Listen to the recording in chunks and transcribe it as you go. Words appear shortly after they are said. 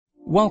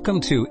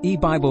Welcome to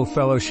E-Bible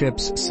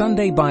Fellowship's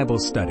Sunday Bible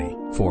Study.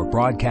 For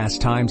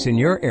broadcast times in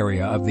your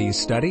area of these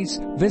studies,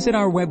 visit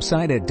our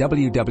website at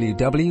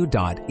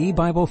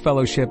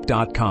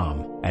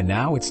www.ebiblefellowship.com. And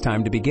now it's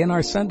time to begin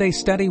our Sunday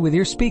study with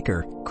your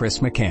speaker, Chris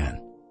McCann.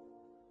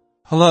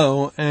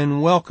 Hello,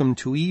 and welcome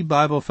to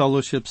E-Bible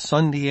Fellowship's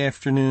Sunday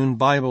afternoon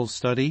Bible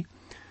study.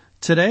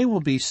 Today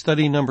will be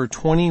study number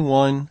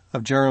 21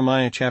 of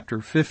Jeremiah chapter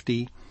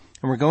 50,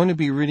 and we're going to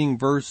be reading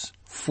verse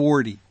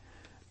 40.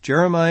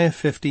 Jeremiah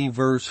 50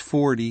 verse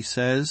 40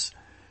 says,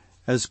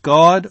 "As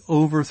God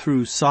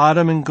overthrew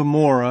Sodom and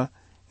Gomorrah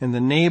and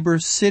the neighbor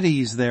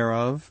cities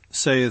thereof,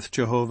 saith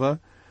Jehovah,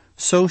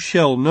 so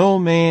shall no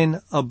man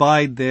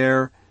abide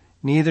there,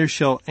 neither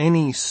shall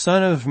any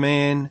son of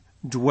man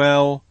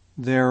dwell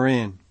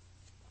therein."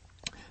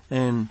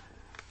 And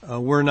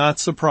we're not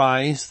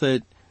surprised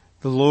that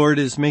the Lord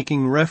is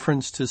making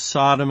reference to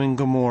Sodom and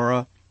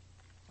Gomorrah,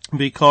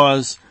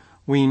 because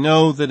we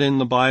know that in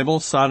the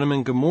Bible, Sodom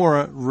and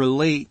Gomorrah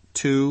relate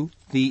to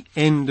the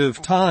end of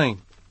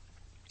time.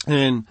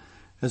 And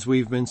as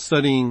we've been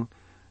studying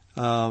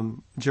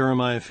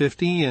Jeremiah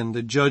 50 and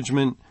the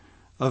judgment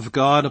of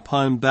God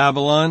upon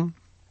Babylon,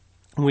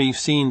 we've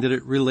seen that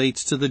it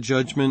relates to the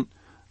judgment,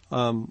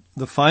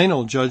 the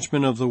final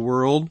judgment of the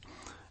world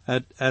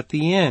at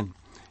the end.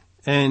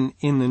 And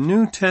in the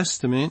New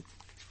Testament,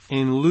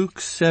 in Luke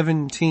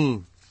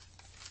 17,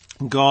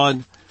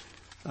 God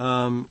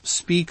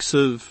speaks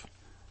of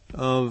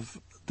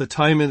the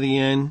time of the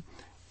end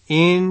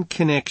in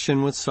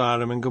connection with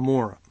Sodom and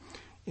Gomorrah.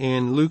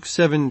 In Luke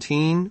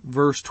 17,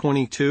 verse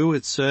 22,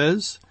 it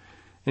says,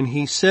 "And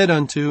he said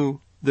unto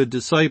the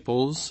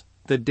disciples,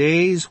 The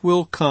days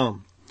will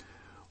come,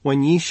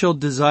 when ye shall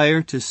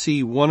desire to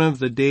see one of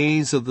the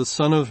days of the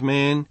Son of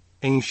Man,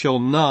 and ye shall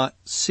not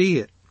see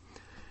it."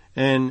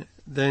 And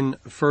then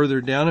further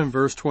down in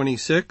verse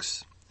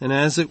 26, "And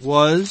as it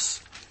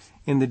was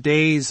in the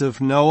days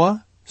of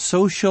Noah,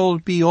 so shall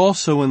it be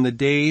also in the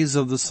days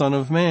of the Son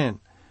of Man.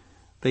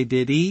 They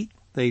did eat,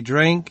 they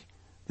drank,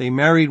 they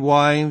married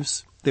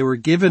wives, they were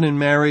given in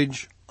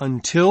marriage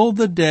until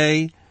the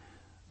day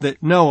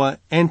that Noah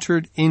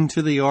entered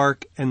into the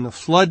ark, and the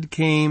flood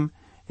came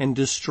and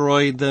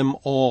destroyed them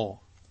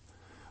all."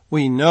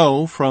 We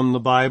know from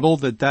the Bible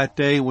that that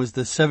day was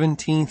the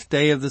 17th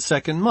day of the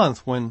second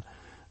month when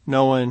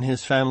Noah and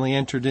his family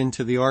entered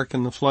into the ark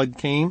and the flood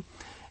came.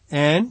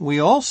 And we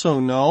also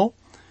know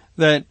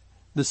that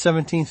the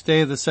 17th day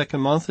of the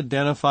second month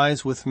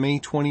identifies with May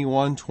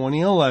 21,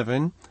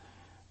 2011,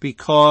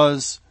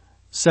 because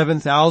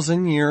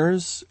 7,000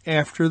 years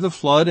after the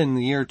flood in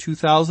the year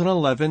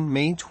 2011,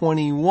 May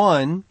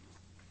 21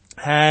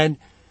 had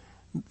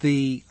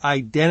the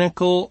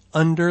identical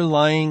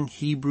underlying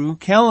Hebrew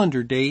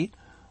calendar date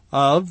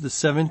of the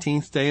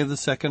 17th day of the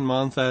second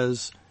month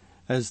as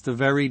the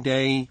very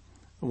day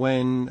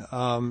when,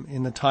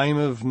 in the time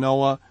of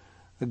Noah,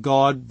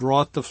 God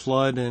brought the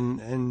flood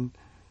and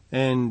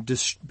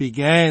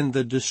began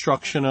the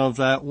destruction of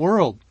that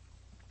world.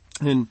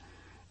 And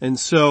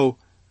so,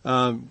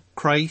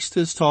 Christ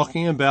is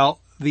talking about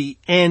the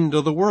end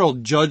of the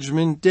world,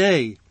 Judgment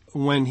Day,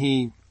 when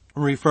he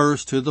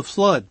refers to the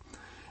flood.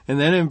 And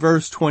then in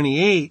verse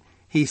 28,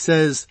 he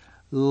says,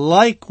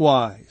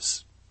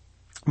 likewise,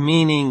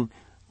 meaning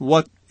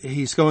what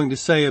he's going to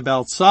say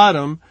about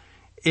Sodom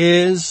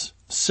is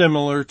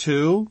similar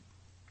to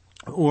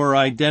or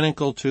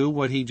identical to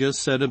what he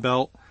just said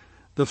about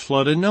the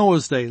flood in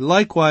Noah's day.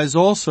 Likewise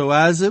also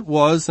as it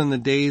was in the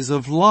days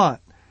of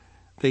Lot.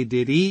 They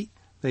did eat,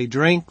 they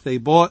drank, they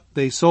bought,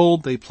 they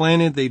sold, they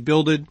planted, they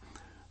builded.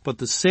 But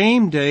the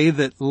same day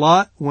that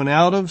Lot went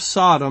out of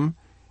Sodom,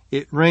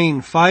 it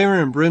rained fire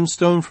and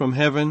brimstone from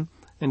heaven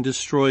and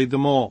destroyed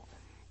them all.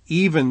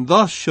 Even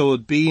thus shall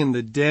it be in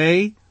the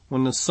day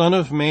when the Son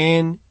of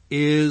Man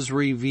is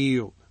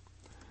revealed.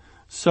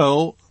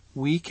 So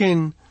we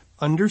can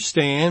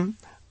understand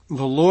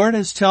the Lord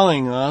is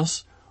telling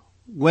us,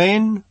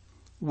 when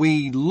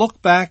we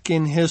look back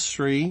in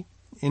history,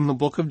 in the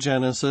book of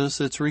Genesis,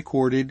 it's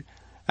recorded,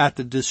 at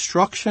the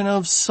destruction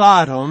of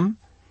Sodom,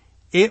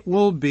 it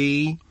will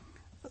be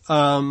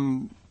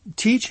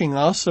teaching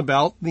us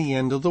about the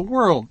end of the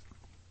world.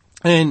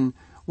 And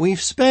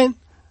we've spent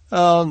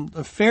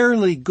a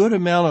fairly good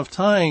amount of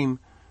time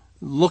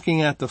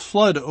looking at the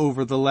flood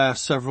over the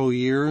last several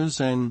years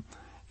and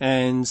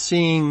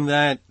seeing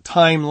that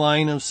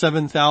timeline of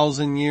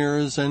 7,000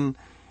 years and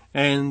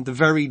the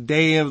very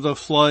day of the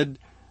flood,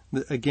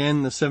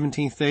 again, the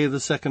 17th day of the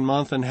second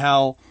month, and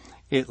how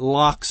it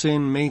locks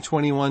in May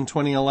 21,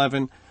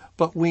 2011.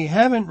 But we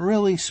haven't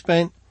really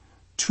spent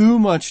too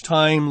much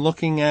time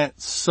looking at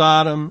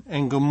Sodom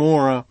and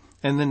Gomorrah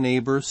and the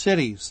neighbor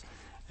cities.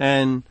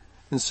 And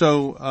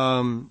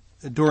so,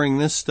 during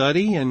this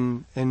study,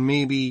 and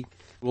maybe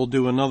we'll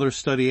do another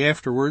study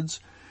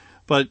afterwards,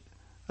 but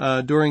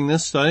during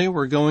this study,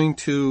 we're going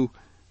to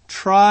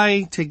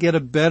try to get a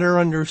better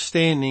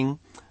understanding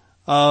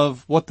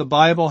of what the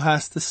Bible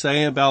has to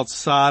say about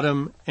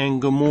Sodom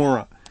and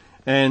Gomorrah.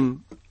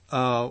 And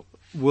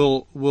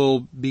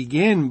we'll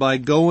begin by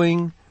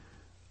going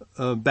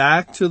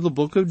back to the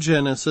book of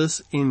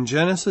Genesis. In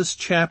Genesis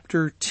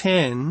chapter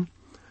 10,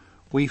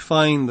 we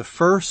find the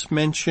first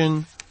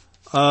mention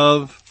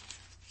of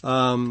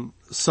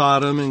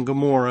Sodom and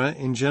Gomorrah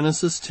in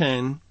Genesis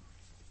 10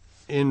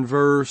 in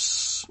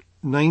verse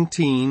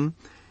 19.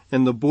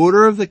 And the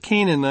border of the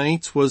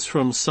Canaanites was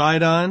from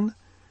Sidon,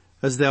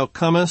 as thou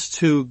comest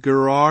to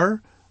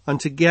Gerar,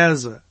 unto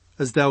Gaza,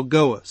 as thou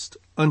goest,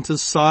 unto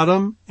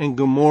Sodom and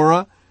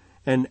Gomorrah,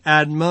 and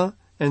Admah,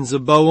 and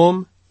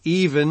Zeboam,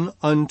 even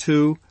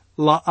unto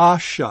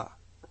Laasha.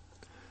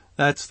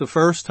 That's the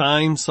first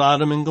time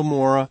Sodom and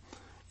Gomorrah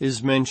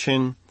is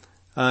mentioned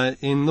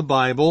in the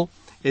Bible.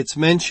 It's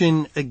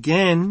mentioned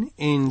again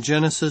in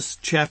Genesis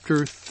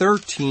chapter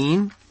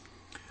 13.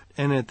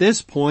 And at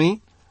this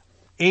point,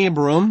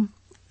 Abram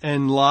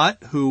and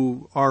Lot,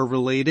 who are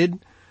related,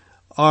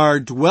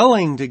 are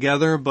dwelling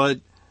together,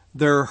 but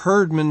their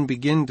herdmen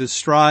begin to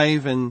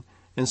strive, and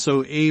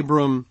so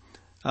Abram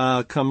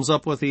comes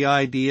up with the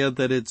idea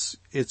that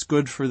it's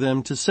good for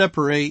them to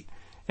separate,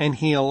 and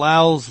he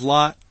allows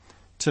Lot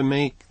to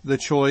make the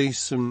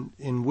choice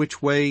in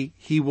which way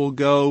he will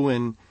go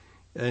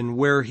and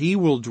where he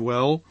will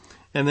dwell.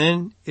 And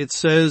then it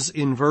says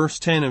in verse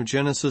 10 of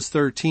Genesis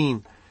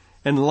 13,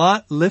 and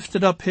Lot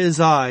lifted up his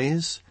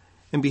eyes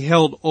and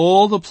beheld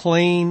all the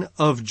plain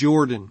of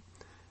Jordan,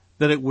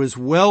 that it was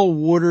well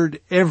watered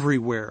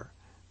everywhere,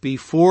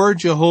 before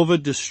Jehovah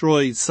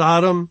destroyed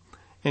Sodom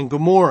and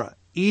Gomorrah,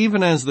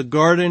 even as the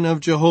garden of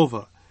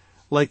Jehovah,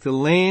 like the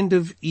land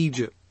of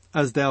Egypt,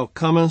 as thou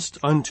comest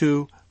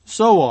unto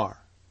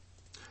Zoar.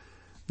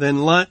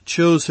 Then Lot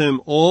chose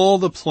him all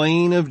the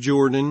plain of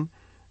Jordan,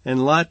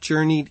 and Lot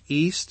journeyed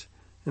east,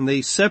 and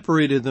they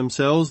separated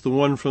themselves the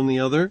one from the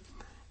other.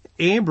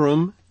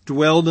 Abram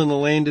dwelled in the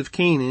land of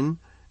Canaan,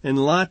 and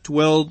Lot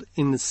dwelled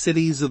in the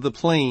cities of the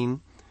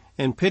plain,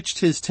 and pitched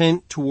his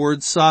tent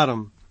toward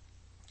Sodom.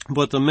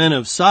 But the men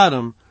of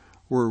Sodom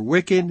were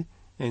wicked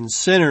and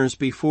sinners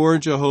before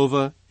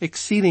Jehovah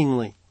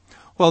exceedingly.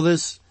 Well,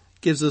 this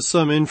gives us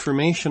some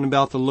information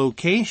about the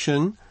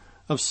location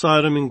of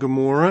Sodom and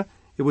Gomorrah.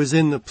 It was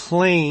in the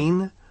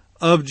plain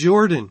of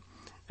Jordan.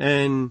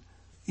 And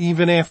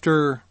even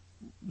after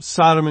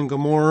Sodom and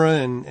Gomorrah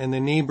and the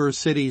neighbor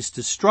cities'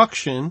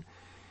 destruction,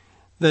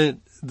 the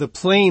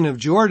plain of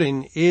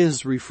Jordan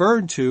is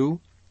referred to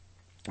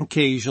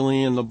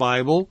occasionally in the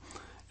Bible,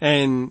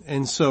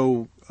 and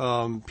so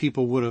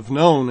people would have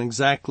known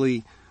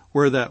exactly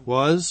where that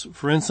was.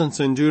 For instance,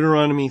 in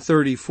Deuteronomy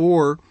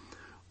 34,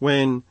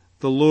 when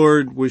the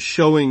Lord was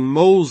showing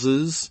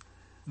Moses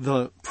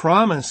the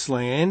promised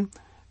land,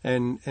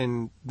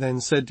 and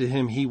then said to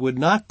him he would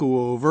not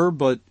go over,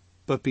 but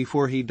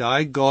before he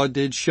died, God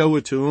did show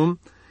it to him.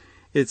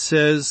 It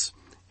says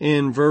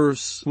in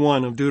verse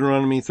 1 of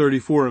Deuteronomy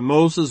 34, and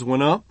Moses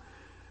went up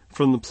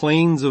from the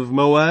plains of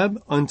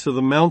Moab unto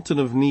the mountain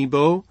of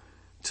Nebo,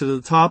 to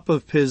the top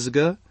of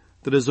Pisgah,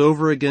 that is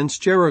over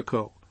against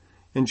Jericho.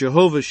 And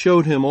Jehovah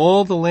showed him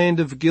all the land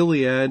of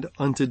Gilead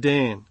unto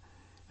Dan,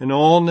 and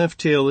all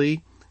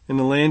Naphtali, and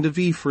the land of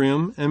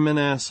Ephraim and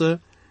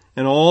Manasseh,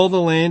 and all the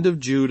land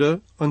of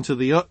Judah unto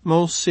the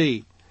utmost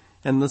sea,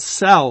 and the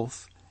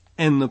south,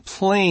 and the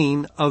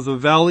plain of the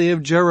valley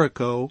of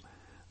Jericho,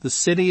 the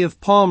city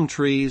of palm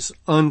trees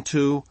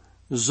unto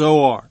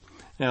Zoar.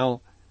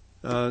 Now,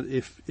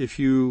 if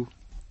you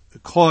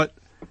caught,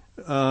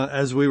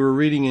 as we were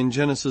reading in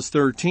Genesis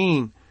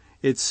 13,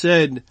 it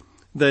said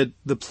that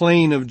the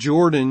plain of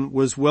Jordan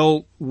was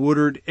well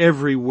watered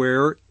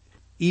everywhere,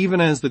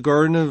 even as the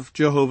garden of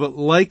Jehovah,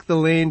 like the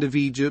land of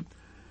Egypt,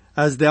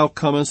 as thou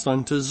comest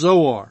unto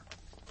Zoar.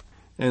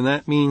 And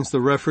that means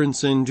the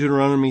reference in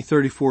Deuteronomy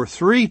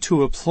 34:3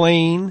 to a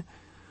plain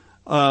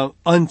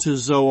unto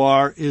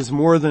Zoar is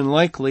more than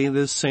likely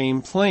this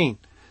same plain.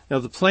 Now,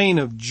 the plain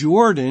of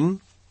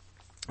Jordan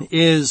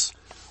is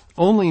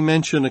only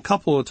mentioned a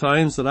couple of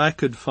times that I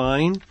could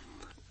find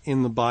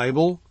in the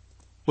Bible.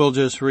 We'll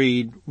just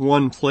read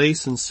one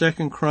place in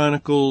 2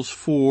 Chronicles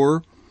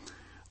 4.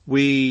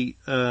 We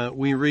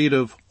read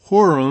of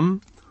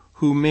Huram,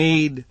 who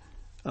made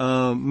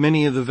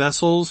many of the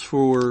vessels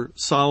for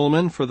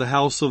Solomon for the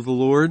house of the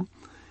Lord.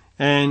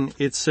 And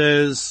it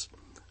says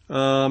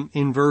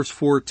in verse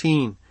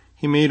 14,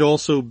 he made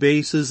also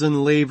bases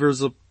and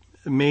lavers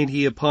made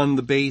he upon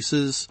the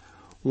bases,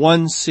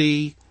 1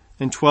 sea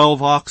and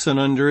 12 oxen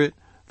under it,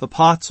 the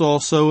pots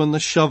also and the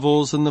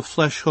shovels and the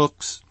flesh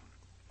hooks,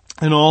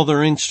 and all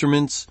their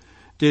instruments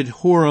did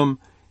Huram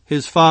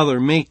his father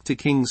make to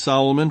King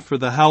Solomon for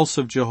the house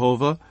of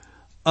Jehovah,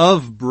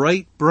 of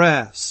bright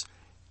brass.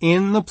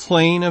 In the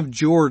plain of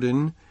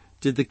Jordan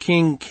did the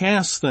king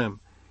cast them,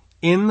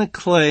 in the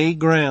clay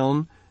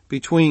ground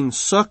between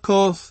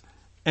Succoth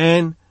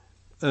and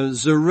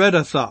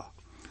Zeredathah.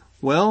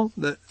 Well,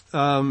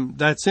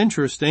 that's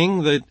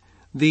interesting that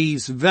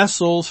these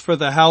vessels for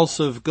the house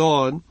of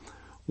God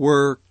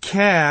were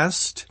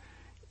cast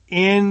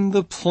in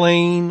the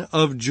plain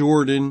of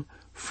Jordan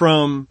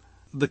from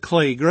the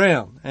clay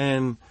ground.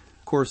 And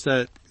of course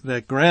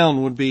that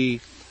ground would be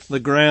the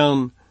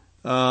ground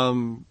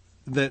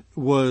that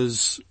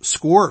was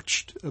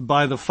scorched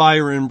by the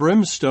fire and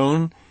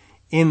brimstone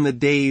in the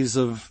days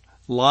of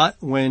Lot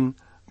when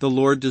the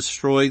Lord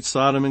destroyed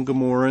Sodom and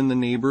Gomorrah and the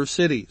neighbor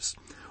cities.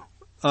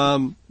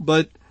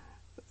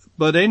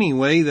 But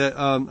anyway,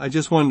 I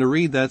just wanted to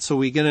read that so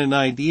we get an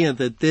idea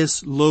that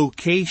this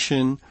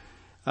location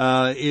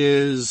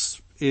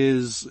is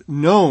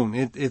known.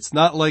 It's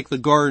not like the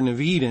Garden of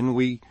Eden.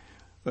 We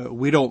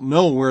don't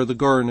know where the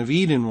Garden of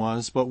Eden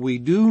was, but we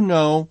do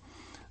know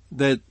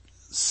that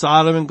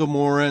Sodom and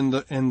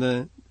Gomorrah and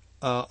the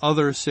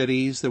other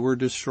cities that were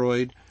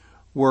destroyed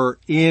were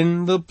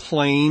in the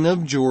plain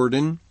of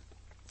Jordan,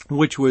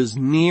 which was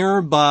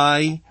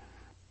nearby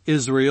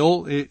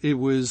Israel. It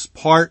was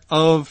part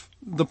of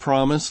the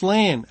promised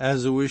land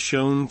as it was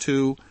shown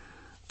to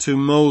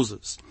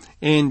Moses.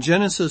 In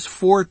Genesis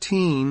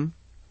 14,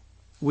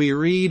 we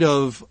read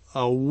of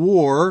a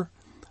war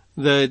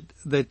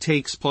that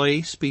takes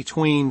place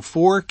between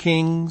 4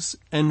 kings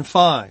and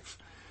 5.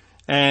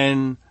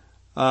 And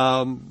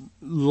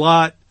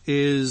Lot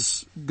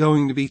is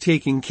going to be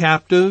taken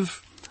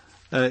captive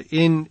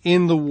in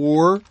the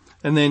war,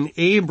 and then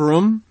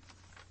Abram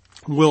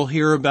will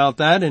hear about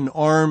that and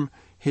arm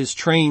his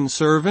trained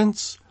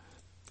servants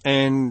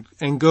and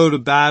go to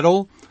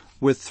battle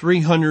with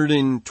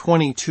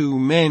 322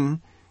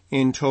 men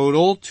in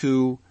total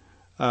to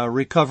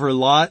recover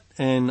Lot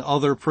and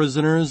other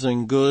prisoners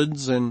and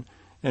goods and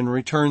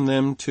return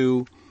them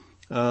to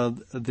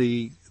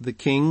the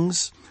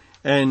kings.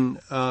 And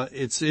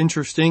it's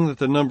interesting that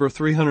the number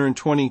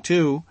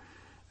 322,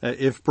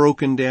 if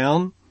broken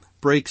down,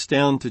 breaks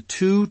down to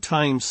 2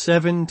 times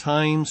 7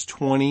 times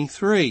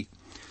 23.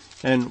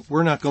 And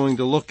we're not going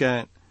to look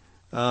at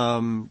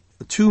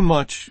too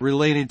much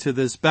related to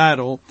this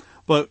battle,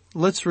 but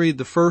let's read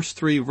the first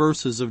 3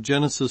 verses of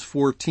Genesis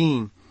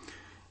 14.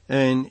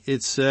 And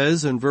it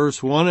says in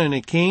verse 1, "And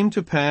it came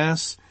to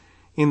pass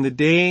in the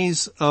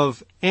days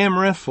of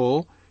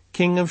Amraphel,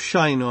 king of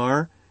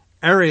Shinar,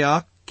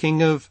 Arioch,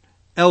 king of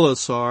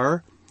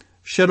Elasar,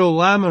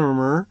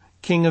 Chedorlaomer,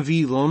 king of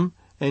Elam,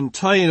 and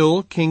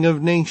Tidal, king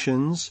of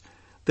nations,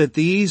 that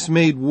these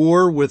made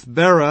war with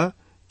Bera,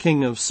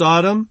 king of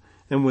Sodom,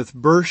 and with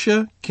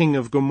Bersha, king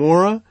of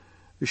Gomorrah,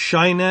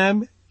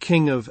 Shinab,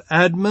 king of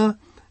Admah,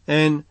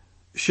 and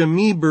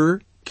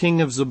Shemeber,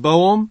 king of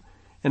Zeboam,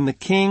 and the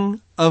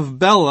king of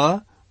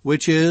Bela,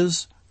 which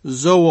is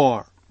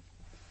Zoar."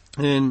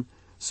 And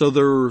so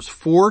there's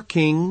 4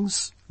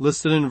 kings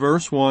listed in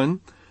verse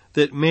 1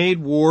 that made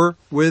war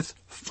with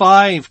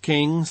 5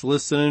 kings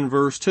listed in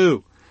verse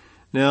 2.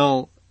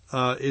 Now,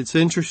 it's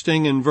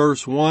interesting in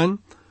verse 1,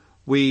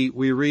 we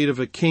read of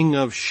a king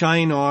of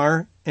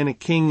Shinar and a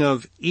king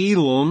of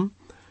Elam,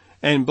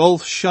 and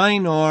both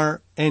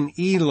Shinar and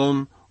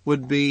Elam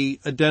would be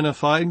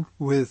identified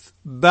with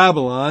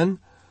Babylon.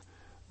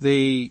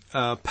 The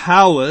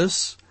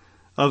palace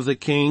of the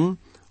king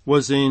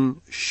was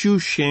in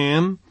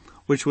Shushan,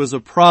 which was a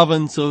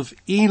province of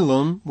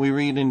Elam. We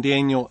read in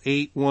Daniel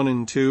 8, 1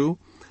 and 2.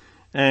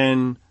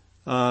 And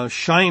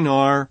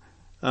Shinar,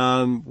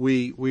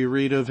 we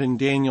read of in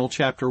Daniel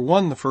chapter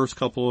 1, the first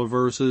couple of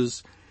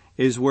verses,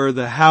 is where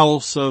the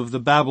house of the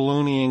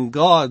Babylonian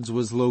gods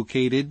was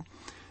located.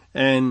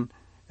 And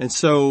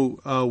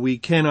so we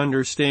can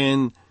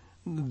understand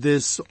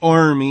this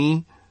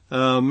army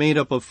made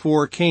up of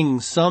 4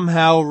 kings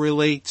somehow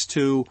relates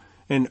to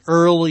an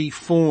early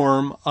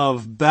form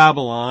of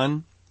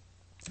Babylon.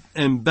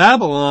 And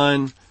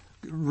Babylon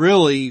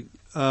really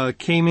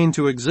came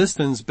into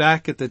existence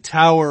back at the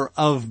Tower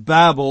of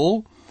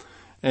Babel.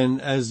 And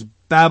as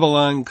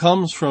Babylon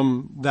comes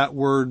from that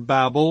word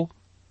Babel.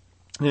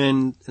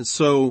 And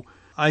so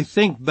I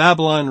think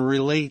Babylon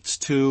relates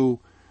to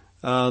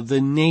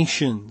the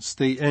nations.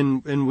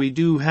 And we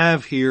do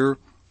have here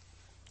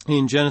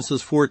in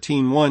Genesis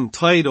 14:1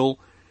 title,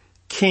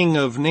 King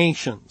of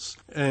Nations.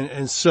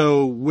 And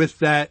so with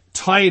that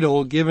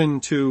title given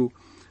to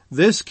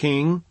this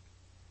king,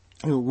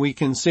 we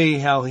can see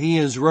how he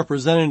is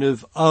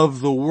representative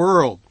of the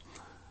world.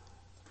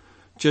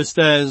 Just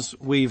as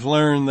we've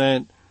learned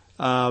that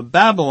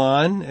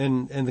Babylon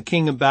and the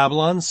king of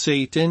Babylon,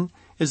 Satan,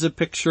 is a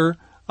picture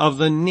of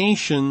the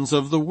nations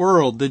of the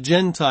world, the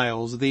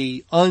Gentiles,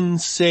 the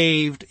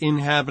unsaved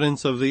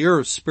inhabitants of the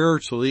earth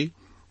spiritually.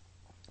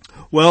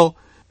 Well,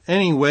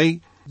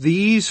 anyway,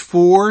 these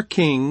 4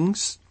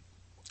 kings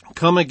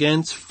come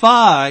against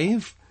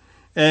 5,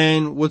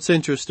 and what's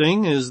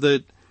interesting is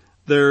that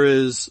there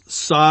is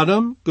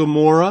Sodom,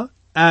 Gomorrah,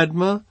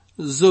 Admah,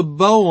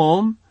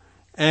 Zeboam,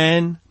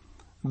 and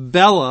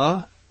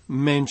Bela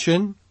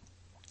mentioned.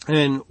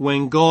 And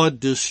when God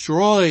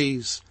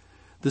destroys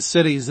the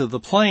cities of the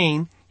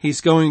plain,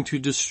 he's going to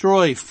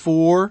destroy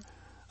 4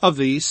 of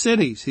these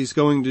cities. He's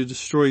going to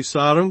destroy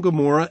Sodom,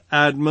 Gomorrah,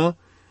 Admah,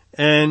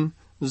 and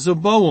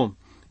Zeboam.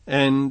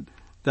 And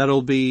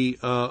that'll be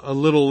a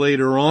little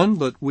later on,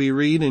 but we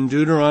read in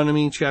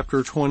Deuteronomy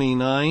chapter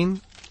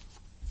 29,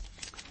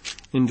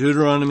 in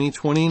Deuteronomy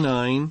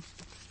 29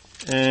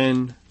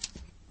 and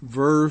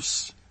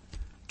verse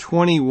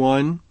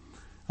 21,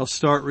 I'll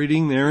start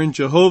reading there. "And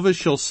Jehovah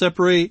shall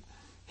separate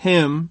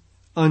him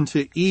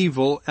unto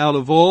evil out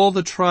of all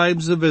the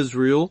tribes of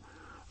Israel,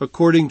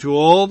 according to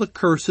all the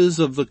curses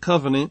of the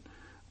covenant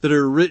that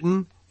are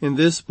written in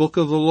this book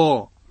of the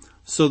law,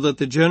 so that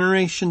the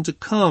generation to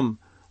come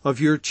of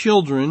your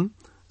children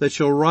that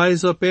shall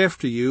rise up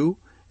after you,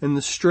 and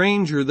the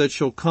stranger that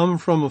shall come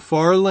from a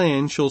far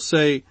land shall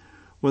say,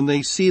 when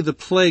they see the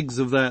plagues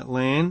of that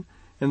land,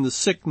 and the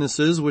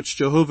sicknesses which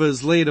Jehovah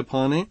has laid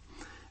upon it,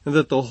 and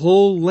that the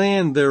whole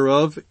land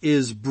thereof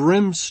is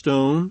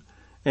brimstone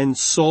and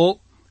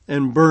salt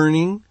and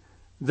burning,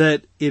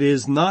 that it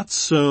is not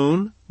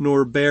sown,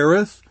 nor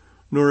beareth,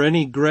 nor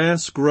any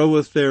grass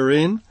groweth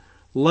therein,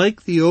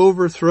 like the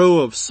overthrow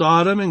of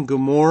Sodom and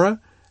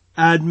Gomorrah,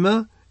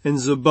 Admah and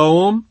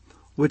Zeboam,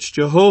 which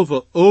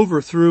Jehovah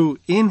overthrew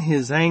in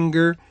his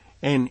anger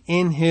and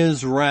in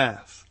his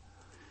wrath.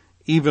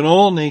 Even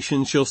all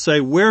nations shall say,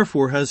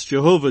 wherefore has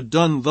Jehovah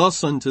done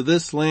thus unto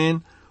this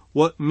land?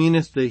 What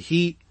meaneth the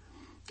heat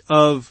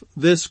of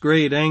this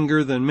great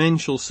anger? Then men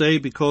shall say,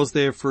 because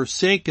they have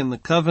forsaken the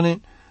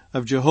covenant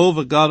of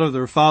Jehovah God of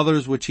their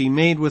fathers, which he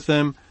made with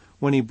them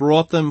when he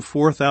brought them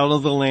forth out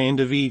of the land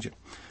of Egypt.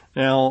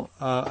 Now,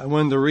 I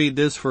wanted to read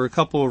this for a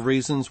couple of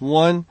reasons.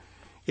 One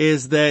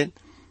is that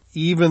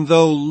even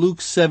though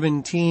Luke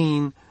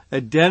 17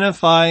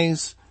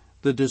 identifies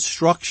the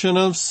destruction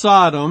of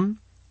Sodom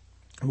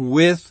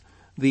with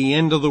the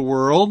end of the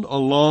world,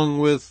 along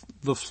with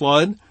the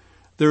flood,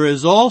 there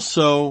is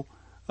also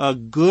a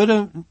good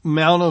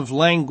amount of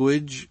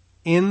language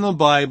in the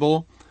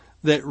Bible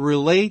that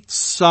relates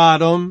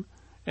Sodom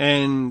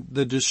and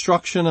the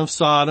destruction of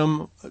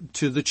Sodom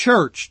to the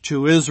church,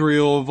 to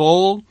Israel of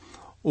old,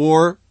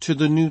 or to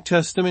the New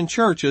Testament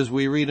church, as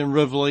we read in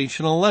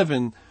Revelation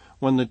 11,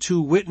 when the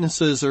two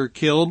witnesses are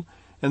killed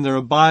and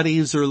their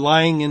bodies are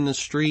lying in the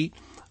street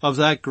of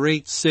that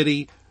great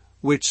city,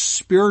 which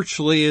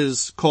spiritually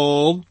is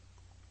called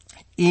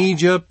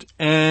Egypt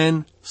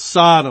and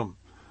Sodom.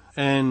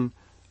 And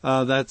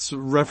that's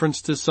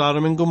reference to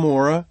Sodom and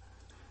Gomorrah,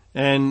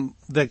 and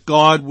that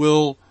God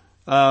will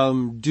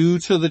do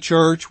to the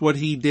church what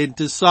he did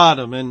to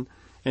Sodom.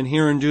 And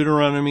here in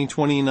Deuteronomy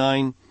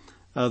 29,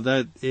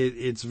 that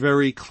it's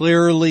very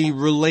clearly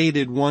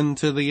related one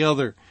to the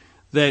other,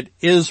 that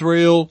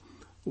Israel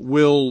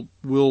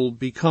will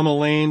become a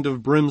land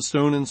of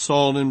brimstone and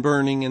salt and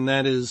burning, and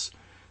that is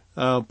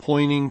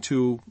pointing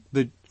to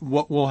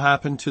what will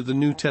happen to the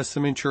New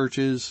Testament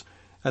churches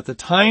at the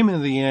time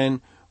of the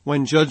end,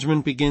 when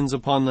judgment begins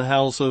upon the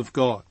house of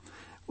God.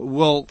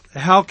 Well,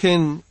 how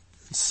can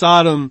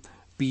Sodom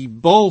be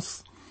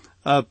both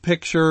a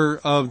picture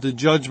of the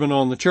judgment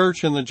on the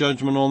church and the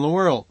judgment on the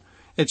world?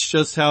 It's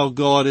just how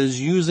God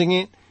is using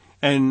it,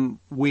 and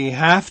we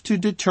have to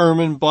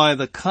determine by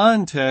the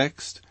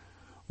context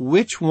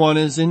which one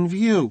is in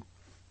view.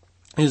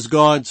 Is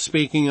God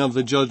speaking of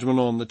the judgment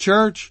on the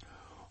church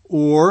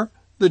or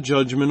the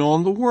judgment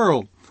on the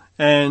world?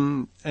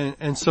 And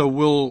so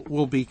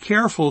we'll be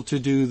careful to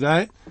do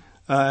that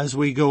as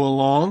we go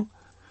along.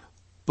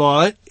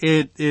 But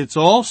it's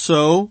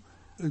also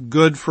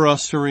good for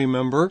us to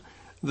remember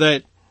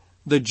that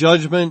the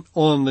judgment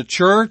on the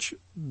church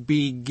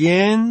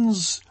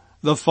begins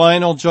the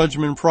final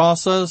judgment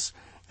process,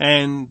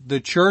 and the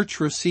church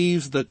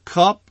receives the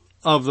cup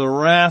of the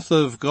wrath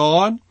of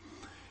God,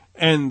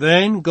 and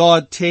then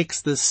God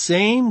takes the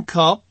same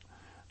cup,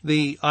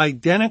 the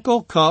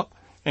identical cup,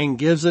 and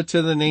gives it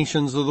to the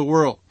nations of the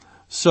world.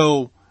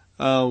 So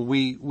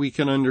we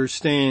can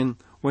understand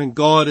when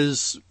God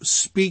is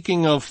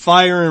speaking of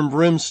fire and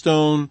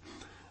brimstone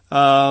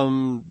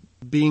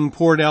being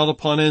poured out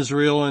upon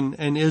Israel,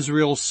 and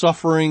Israel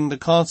suffering the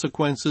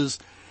consequences,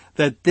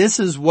 that this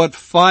is what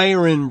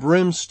fire and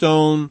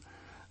brimstone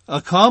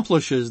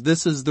accomplishes.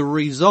 This is the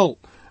result.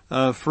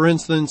 For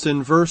instance,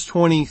 in verse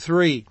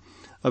 23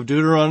 of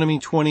Deuteronomy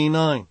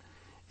 29,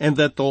 and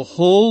that the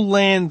whole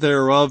land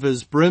thereof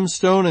is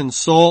brimstone and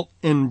salt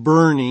and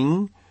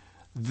burning,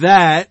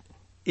 that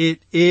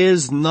it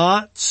is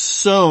not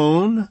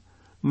sown,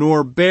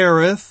 nor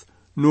beareth,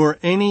 nor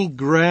any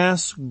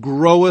grass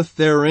groweth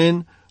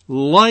therein,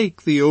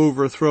 like the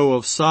overthrow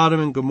of Sodom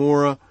and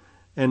Gomorrah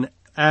and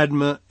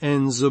Admah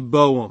and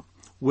Zeboam,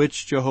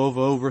 which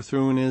Jehovah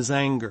overthrew in his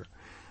anger.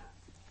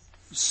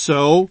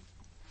 So,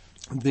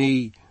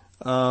 the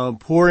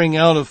pouring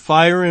out of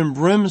fire and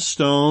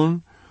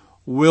brimstone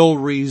will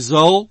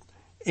result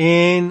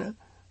in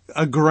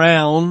a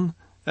ground,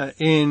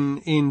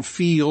 in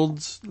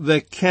fields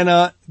that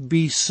cannot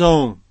be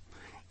sown,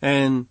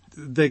 and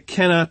that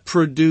cannot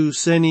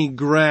produce any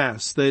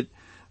grass,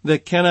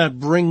 that cannot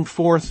bring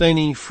forth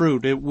any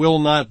fruit. It will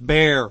not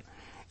bear.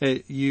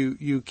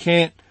 You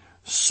can't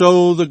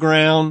sow the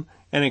ground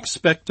and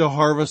expect to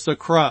harvest a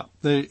crop.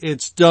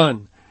 It's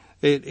done.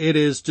 It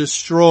is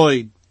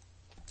destroyed.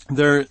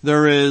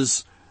 There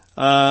is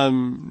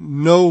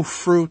no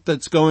fruit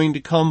that's going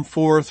to come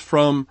forth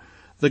from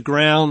the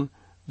ground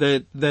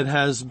that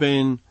has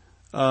been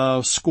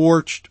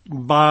scorched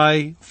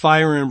by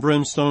fire and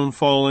brimstone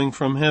falling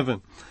from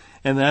heaven.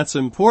 And that's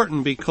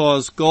important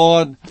because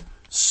God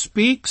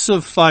speaks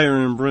of fire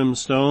and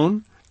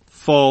brimstone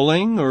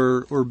falling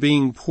or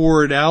being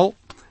poured out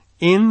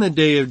in the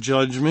day of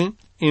judgment.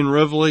 In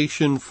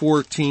Revelation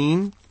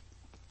 14,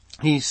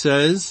 he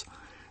says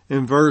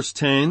in verse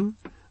 10,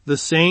 "The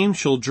same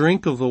shall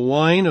drink of the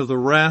wine of the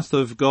wrath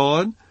of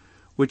God,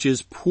 which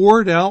is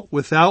poured out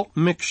without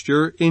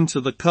mixture into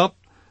the cup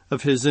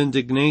of his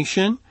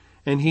indignation,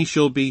 and he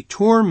shall be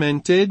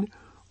tormented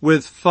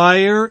with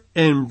fire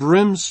and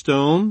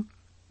brimstone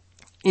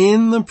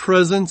in the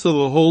presence of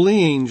the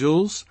holy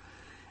angels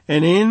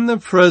and in the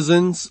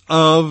presence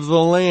of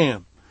the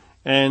Lamb."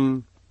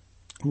 And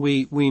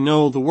we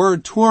know the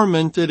word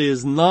tormented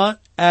is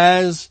not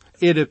as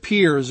it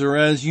appears or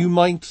as you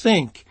might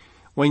think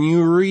when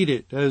you read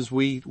it, as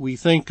we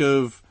think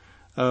of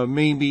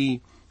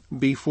maybe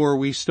before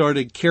we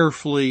started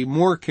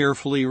more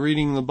carefully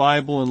reading the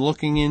Bible and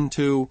looking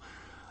into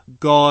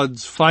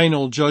God's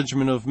final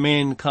judgment of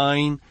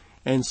mankind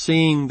and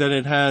seeing that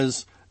it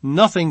has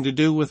nothing to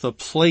do with a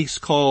place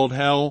called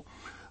hell,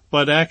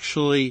 but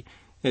actually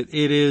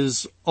it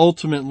is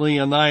ultimately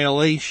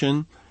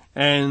annihilation,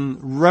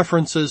 and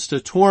references to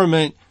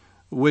torment,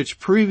 which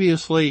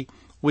previously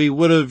we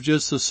would have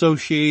just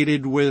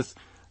associated with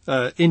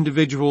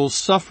individuals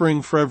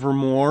suffering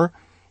forevermore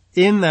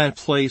in that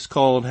place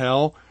called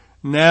hell.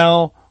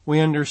 Now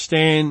we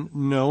understand,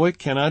 no, it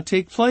cannot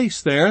take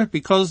place there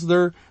because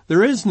there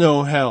is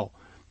no hell.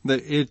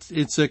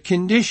 It's a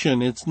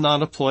condition. It's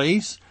not a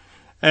place.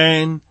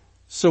 And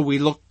so we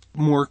looked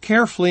more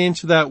carefully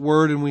into that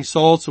word, and we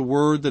saw it's a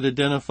word that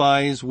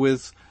identifies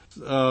with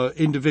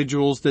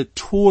individuals that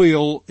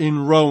toil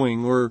in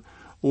rowing or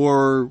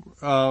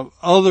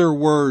other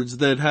words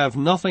that have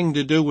nothing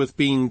to do with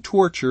being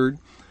tortured,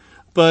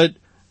 but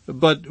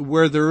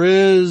where there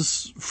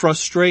is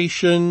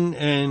frustration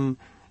and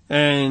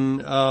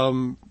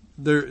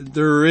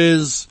there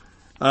is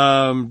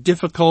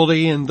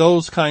difficulty and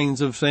those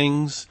kinds of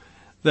things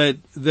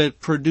that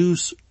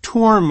produce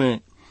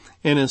torment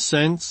in a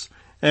sense.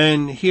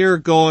 And here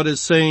God is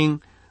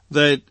saying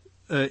that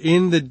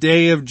in the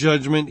day of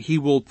judgment he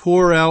will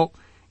pour out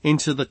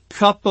into the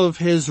cup of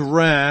his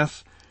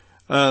wrath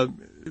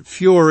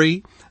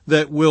fury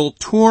that will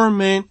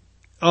torment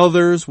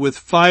others with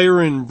fire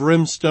and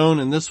brimstone,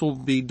 and this will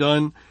be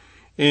done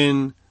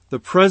in the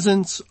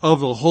presence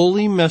of the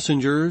holy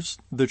messengers,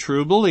 the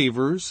true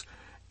believers,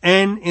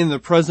 and in the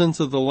presence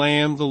of the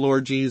Lamb, the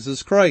Lord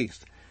Jesus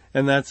Christ.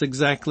 And that's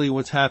exactly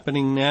what's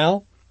happening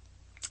now.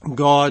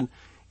 God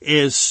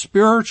is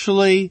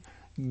spiritually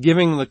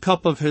giving the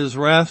cup of his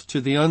wrath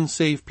to the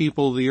unsaved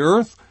people of the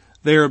earth.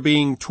 They are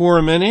being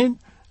tormented,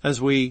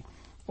 as we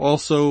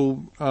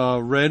also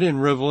read in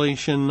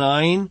Revelation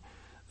 9,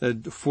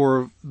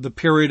 for the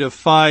period of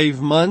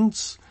 5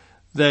 months.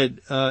 That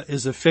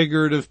is a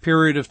figurative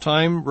period of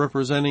time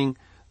representing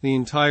the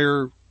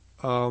entire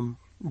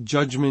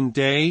Judgment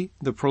Day,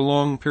 the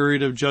prolonged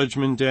period of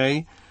Judgment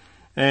Day.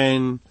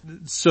 And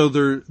so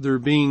they're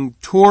being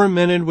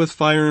tormented with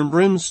fire and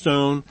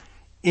brimstone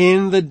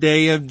in the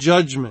day of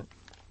judgment.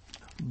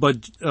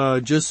 But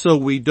just so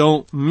we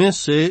don't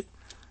miss it,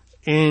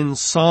 in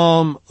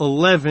Psalm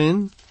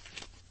 11,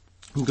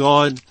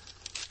 God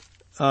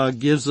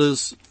gives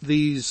us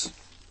these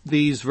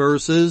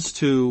verses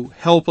to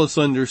help us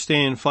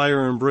understand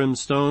fire and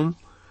brimstone.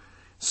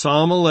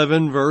 Psalm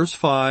 11 verse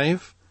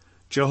 5,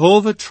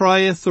 "Jehovah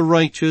trieth the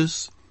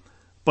righteous,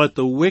 but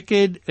the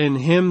wicked and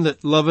him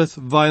that loveth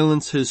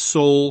violence his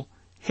soul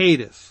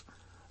hateth.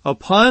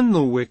 Upon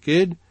the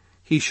wicked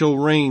he shall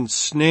rain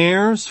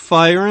snares,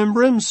 fire, and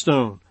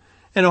brimstone,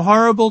 and a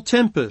horrible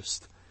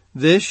tempest.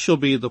 This shall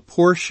be the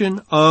portion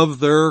of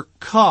their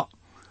cup,"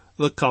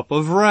 the cup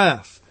of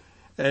wrath.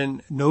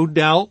 And no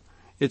doubt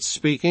it's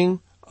speaking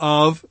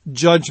of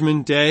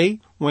Judgment Day,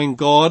 when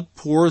God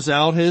pours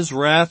out his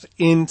wrath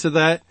into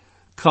that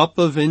cup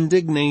of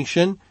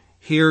indignation.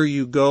 Here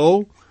you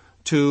go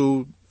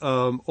to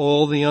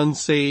all the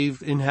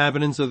unsaved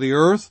inhabitants of the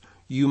earth.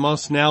 You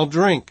must now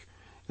drink.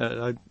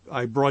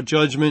 I brought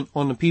judgment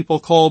on the people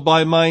called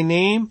by my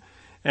name,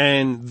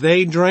 and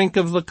they drank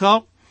of the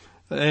cup,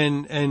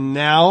 and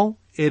now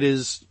it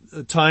is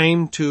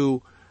time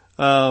to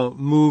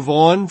move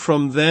on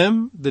from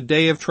them. The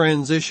day of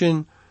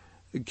transition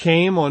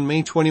came on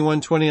May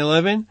 21,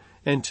 2011,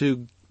 and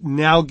to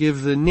now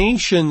give the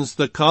nations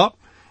the cup,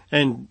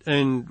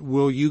 and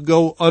will you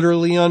go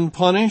utterly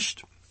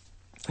unpunished?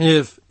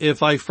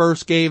 If I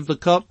first gave the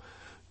cup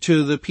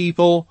to the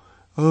people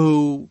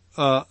who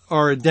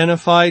are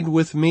identified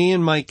with me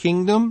in my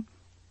kingdom,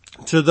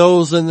 to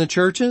those in the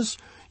churches,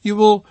 you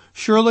will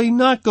surely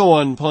not go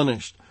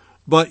unpunished,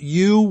 but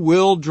you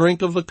will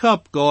drink of the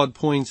cup, God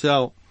points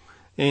out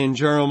in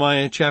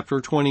Jeremiah chapter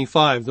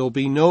 25. There'll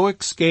be no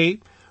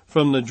escape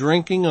from the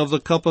drinking of the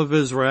cup of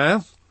his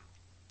wrath.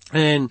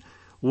 And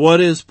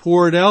what is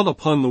poured out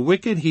upon the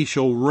wicked, he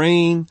shall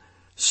rain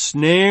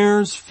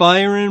snares,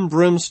 fire, and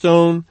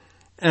brimstone,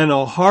 and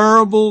a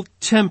horrible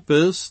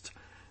tempest.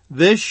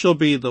 This shall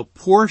be the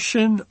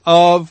portion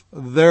of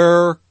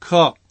their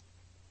cup.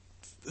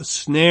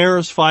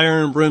 Snares,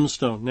 fire, and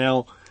brimstone.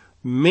 Now,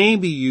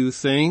 maybe you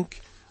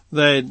think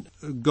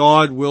that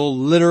God will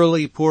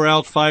literally pour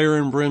out fire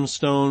and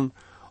brimstone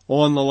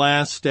on the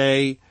last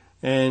day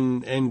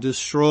and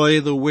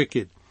destroy the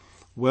wicked.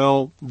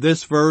 Well,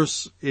 this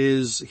verse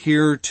is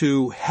here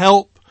to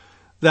help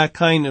that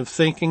kind of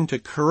thinking, to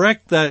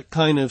correct that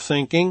kind of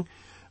thinking,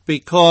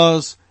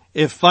 because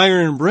if fire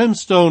and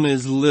brimstone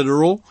is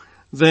literal,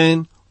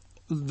 then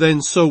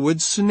so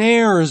would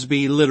snares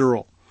be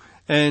literal.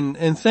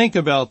 And think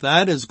about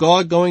that. Is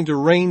God going to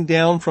rain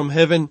down from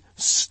heaven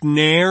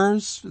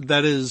snares,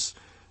 that is,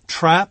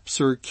 traps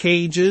or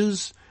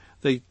cages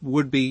that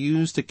would be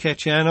used to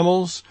catch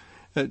animals?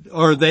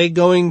 Are they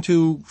going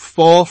to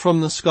fall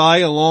from the sky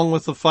along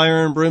with the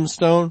fire and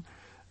brimstone?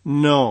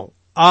 No.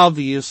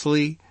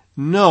 Obviously,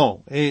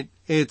 no.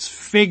 It's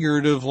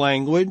figurative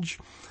language.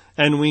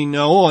 And we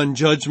know on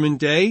Judgment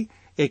Day,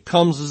 it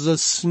comes as a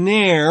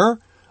snare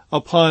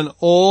upon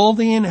all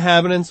the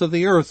inhabitants of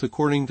the earth,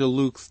 according to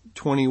Luke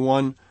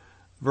 21,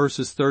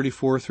 verses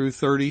 34 through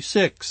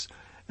 36.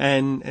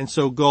 And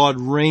so God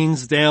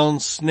rains down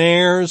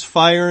snares,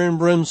 fire and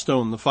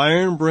brimstone. The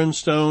fire and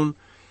brimstone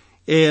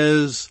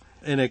is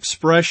an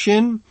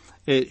expression,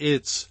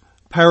 it's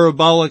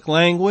parabolic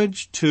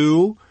language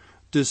to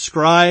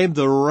describe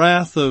the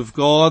wrath of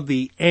God,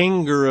 the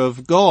anger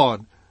of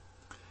God,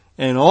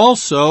 and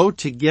also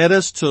to get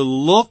us to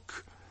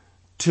look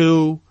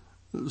to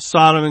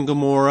Sodom and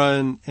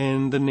Gomorrah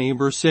and the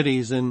neighbor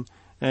cities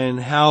and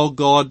how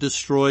God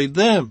destroyed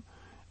them.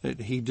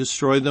 He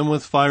destroyed them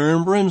with fire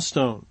and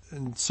brimstone.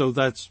 And so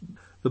that's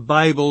the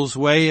Bible's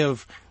way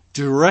of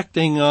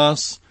directing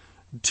us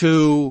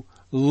to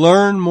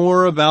learn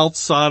more about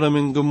Sodom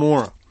and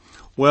Gomorrah.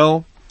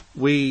 Well,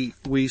 we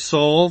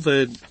saw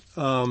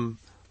that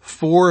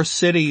 4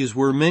 cities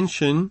were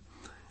mentioned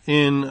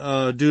in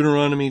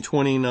Deuteronomy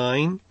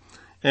 29,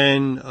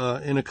 and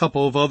in a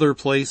couple of other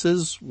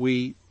places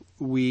we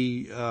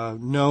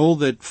know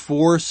that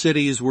 4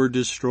 cities were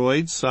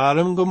destroyed: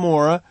 Sodom,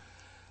 Gomorrah,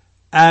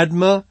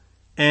 Admah,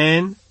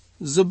 and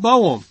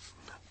Zeboam.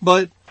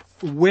 But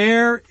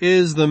where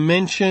is the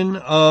mention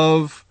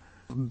of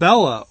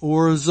Bela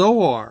or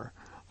Zoar?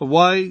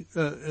 Why,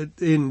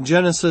 in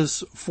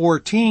Genesis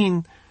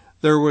 14,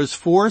 there was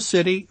 4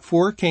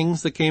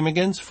 kings that came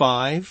against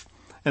 5,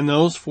 and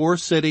those 4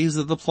 cities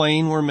of the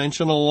plain were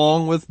mentioned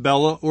along with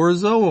Bela or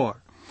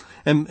Zoar.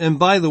 And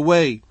by the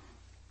way,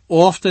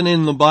 often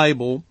in the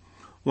Bible,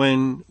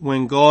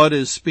 when God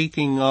is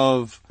speaking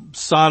of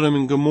Sodom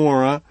and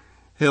Gomorrah,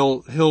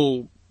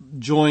 he'll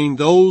join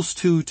those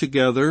 2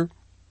 together,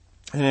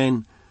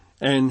 and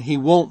he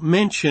won't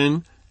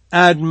mention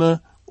Admah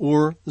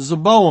or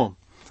Zeboam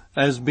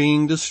as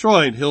being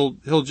destroyed.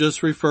 He'll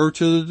just refer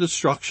to the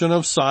destruction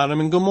of Sodom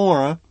and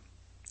Gomorrah,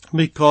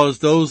 because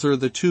those are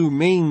the 2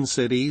 main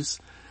cities,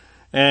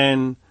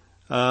 and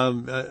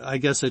I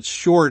guess it's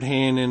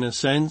shorthand in a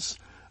sense.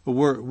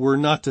 We're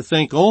not to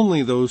think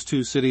only those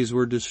 2 cities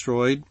were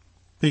destroyed,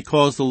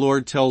 because the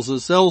Lord tells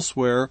us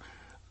elsewhere,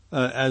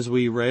 as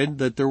we read,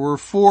 that there were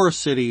 4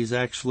 cities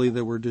actually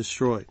that were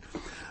destroyed.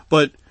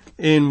 But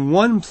in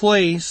one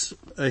place,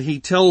 he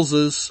tells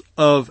us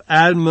of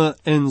Admah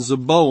and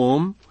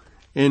Zeboam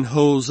in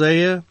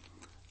Hosea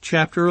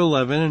chapter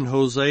 11, and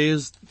Hosea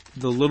is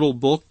the little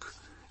book,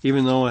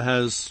 even though it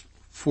has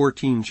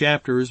 14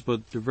 chapters,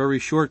 but they're very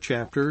short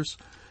chapters.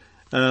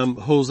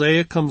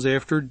 Hosea comes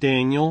after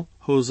Daniel.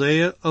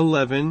 Hosea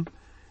 11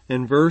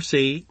 and verse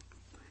 8,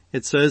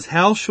 it says,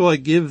 "How shall I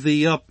give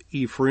thee up,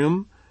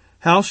 Ephraim?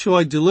 How shall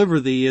I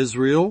deliver thee,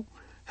 Israel?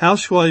 How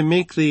shall I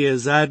make thee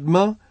as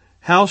Admah?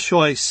 How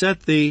shall I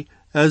set thee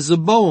as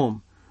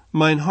Zeboam?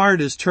 Mine heart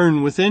is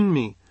turned within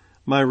me.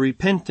 My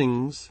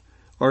repentings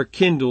are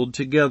kindled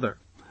together."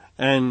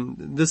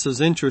 And this is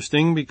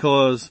interesting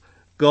because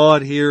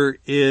God here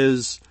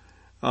is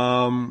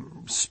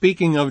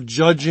speaking of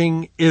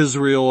judging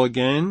Israel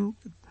again,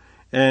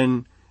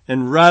 and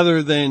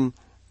rather than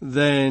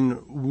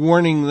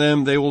warning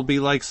them they will be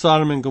like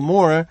Sodom and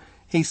Gomorrah,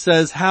 he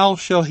says, how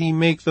shall he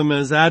make them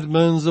as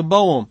Admah and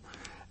Zeboam?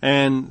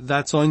 And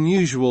that's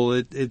unusual.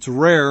 It's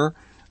rare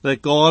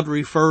that God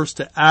refers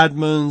to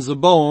Admah and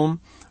Zeboam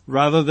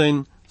rather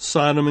than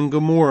Sodom and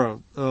Gomorrah.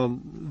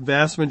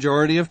 Vast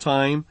majority of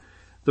time,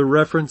 the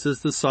reference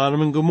is to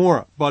Sodom and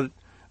Gomorrah. But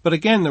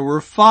again, there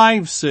were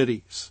 5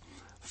 cities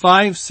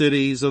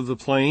of the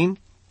plain,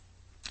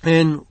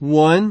 and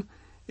one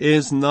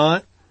is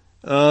not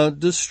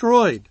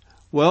destroyed.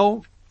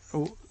 Well,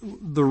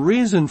 the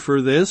reason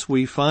for this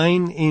we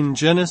find in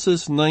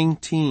Genesis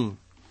 19.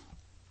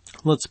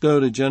 Let's go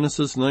to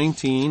Genesis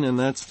 19, and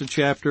that's the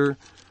chapter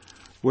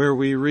where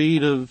we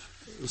read of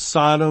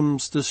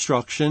Sodom's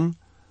destruction.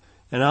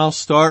 And I'll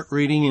start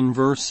reading in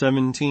verse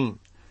 17.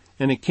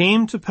 "And it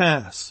came to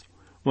pass,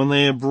 when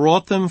they had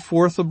brought them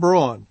forth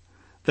abroad,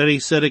 that he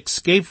said,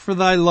 Escape for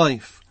thy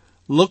life,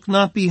 look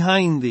not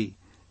behind thee,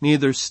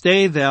 neither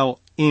stay thou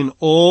in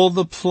all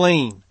the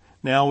plain."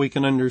 Now we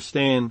can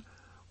understand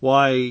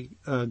why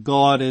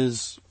God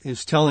is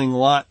telling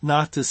Lot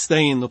not to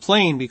stay in the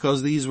plain,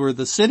 because these were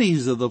the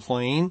cities of the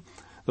plain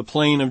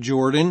of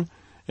Jordan.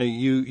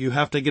 You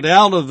have to get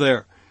out of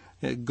there.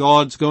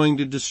 God's going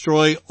to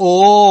destroy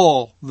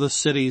all the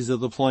cities of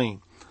the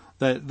plain.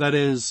 That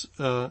is,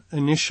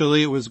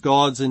 initially it was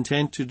God's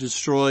intent to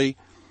destroy,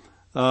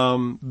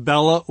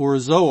 Bela or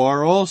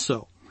Zoar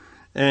also.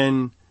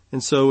 And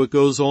so it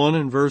goes on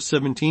in verse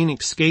 17,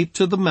 escape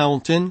to the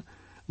mountain,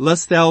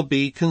 lest thou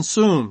be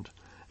consumed.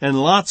 And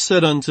Lot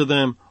said unto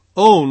them,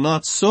 Oh,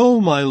 not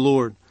so, my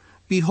Lord.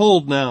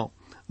 Behold now,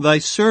 thy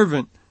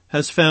servant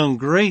has found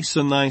grace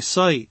in thy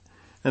sight,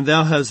 and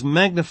thou hast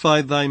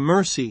magnified thy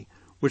mercy,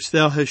 which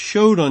thou hast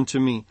showed unto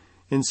me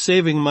in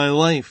saving my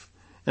life,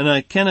 and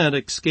I cannot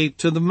escape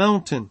to the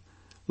mountain,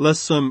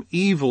 lest some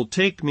evil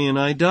take me and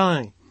I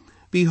die.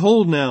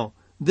 Behold now,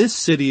 this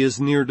city is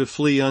near to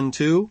flee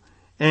unto,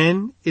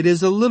 and it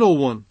is a little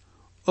one.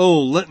 Oh,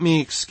 let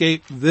me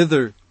escape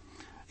thither.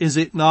 Is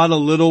it not a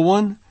little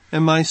one?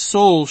 And my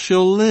soul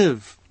shall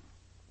live.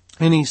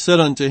 And he said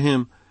unto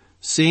him,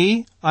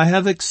 See, I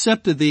have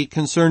accepted thee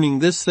concerning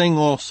this thing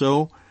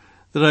also,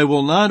 that I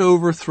will not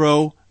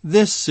overthrow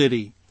this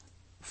city,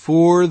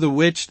 for the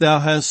which thou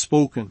hast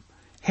spoken.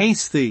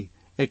 Haste thee,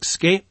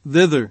 escape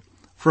thither,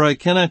 for I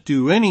cannot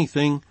do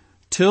anything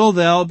till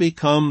thou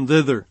become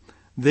thither.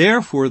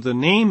 Therefore the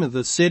name of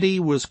the city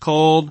was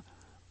called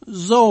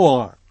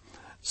Zoar.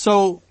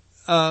 So,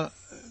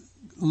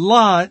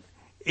 Lot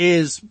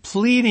is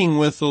pleading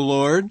with the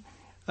Lord.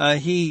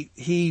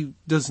 He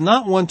does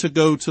not want to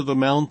go to the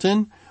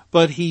mountain,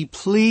 but he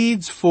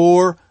pleads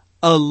for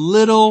a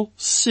little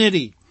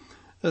city.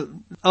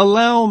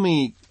 Allow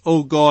me,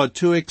 O God,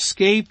 to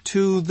escape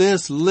to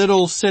this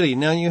little city.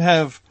 Now you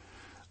have,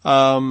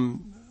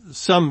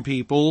 some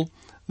people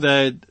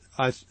that,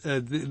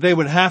 they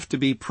would have to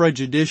be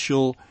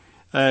prejudicial,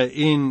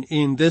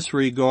 in this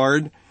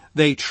regard.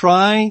 They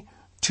try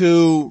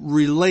to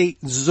relate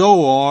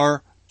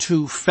Zoar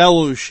to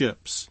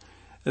fellowships.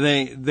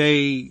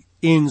 They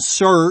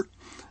insert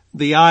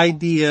the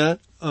idea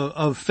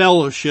of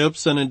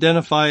fellowships and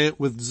identify it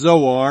with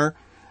Zoar,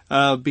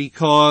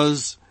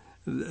 because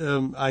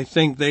I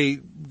think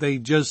they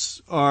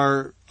just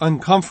are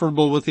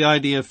uncomfortable with the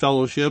idea of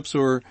fellowships,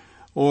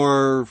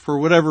 or for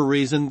whatever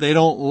reason they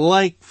don't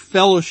like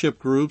fellowship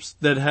groups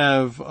that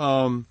have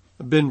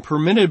been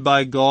permitted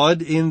by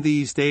God in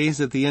these days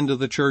at the end of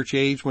the church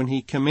age, when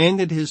he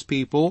commanded his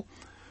people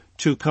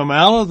to come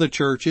out of the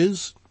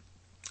churches.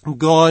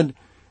 God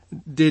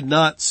did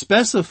not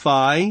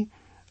specify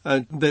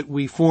that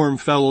we form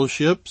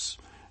fellowships,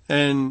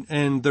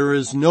 and there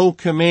is no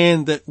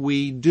command that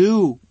we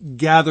do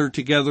gather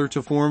together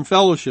to form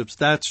fellowships.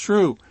 That's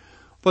true.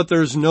 But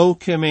there's no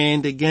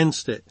command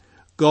against it.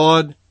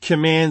 God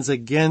commands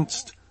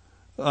against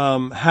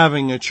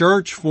having a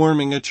church,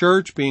 forming a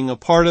church, being a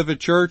part of a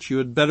church. You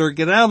had better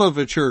get out of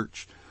a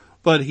church.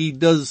 But he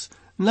does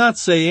not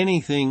say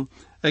anything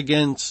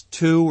against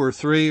 2 or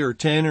 3 or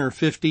 10 or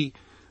 50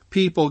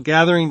 people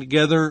gathering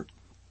together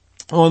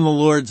on the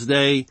Lord's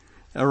Day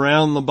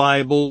around the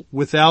Bible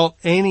without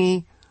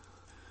any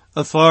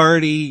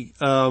authority,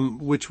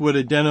 which would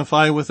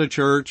identify with a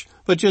church,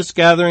 but just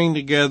gathering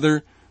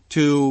together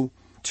to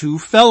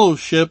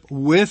fellowship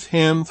with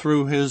him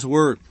through his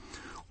word.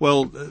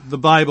 Well, the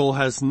Bible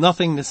has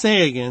nothing to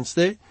say against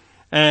it,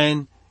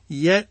 and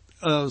yet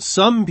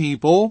some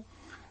people,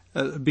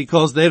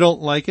 because they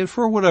don't like it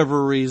for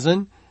whatever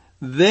reason,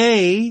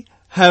 they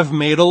have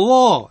made a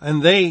law,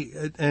 and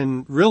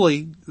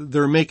really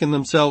they're making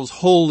themselves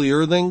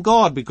holier than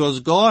God,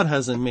 because God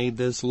hasn't made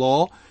this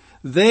law.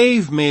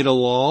 They've made a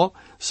law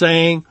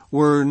saying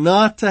we're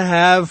not to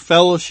have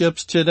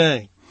fellowships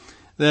today,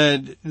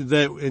 that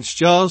it's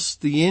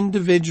just the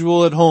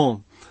individual at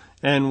home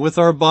and with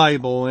our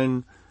Bible.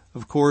 And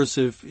of course,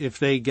 if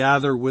they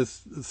gather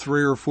with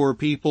 3 or 4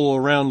 people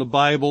around the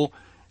Bible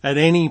at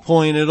any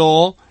point at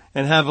all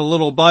and have a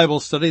little Bible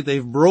study,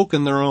 they've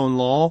broken their own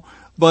law.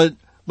 But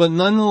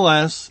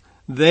nonetheless,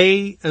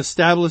 they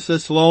establish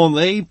this law, and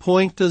they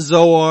point to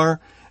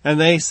Zoar, and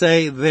they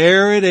say,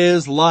 there it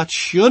is, Lot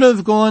should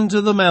have gone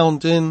to the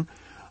mountain,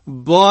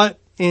 but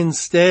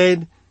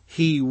instead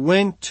he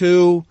went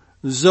to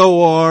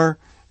Zoar,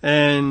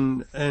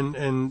 and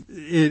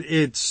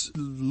it's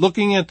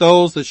looking at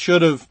those that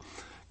should have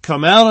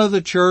come out of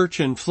the church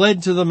and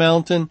fled to the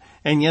mountain,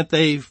 and yet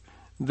they've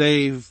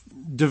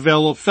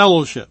developed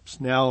fellowships.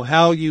 Now,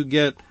 how you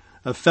get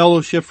a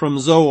fellowship from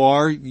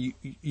Zoar,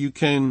 you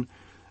can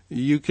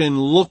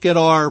look at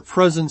our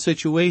present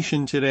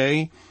situation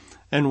today,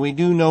 and we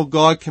do know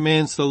God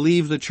commands to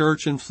leave the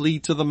church and flee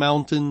to the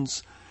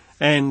mountains,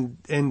 and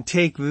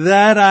take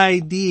that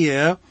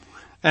idea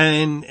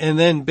and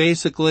then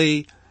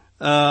basically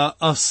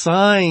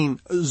assign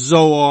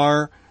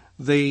Zoar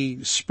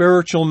the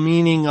spiritual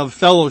meaning of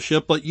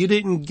fellowship. But you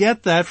didn't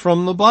get that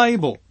from the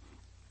Bible.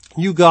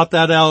 You got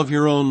that out of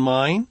your own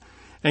mind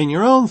and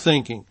your own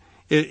thinking.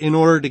 In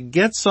order to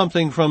get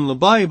something from the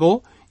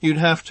Bible, you'd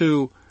have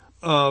to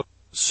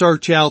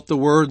search out the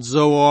word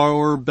Zoar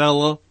or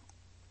Bela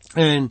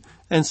and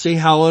see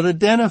how it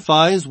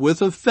identifies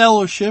with a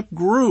fellowship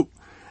group.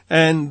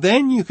 And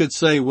then you could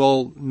say,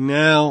 well,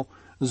 now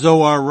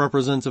Zoar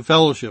represents a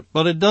fellowship,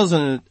 but it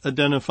doesn't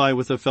identify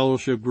with a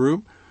fellowship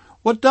group.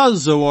 What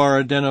does Zoar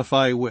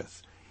identify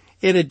with?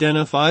 It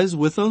identifies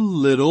with a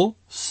little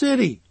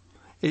city.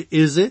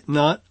 Is it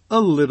not a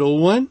little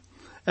one?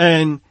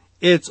 And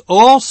it's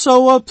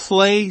also a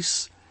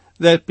place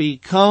that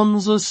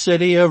becomes a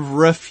city of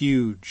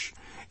refuge.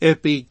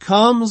 It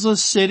becomes a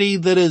city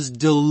that is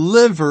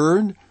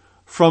delivered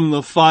from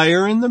the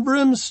fire and the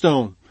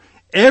brimstone.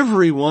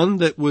 Everyone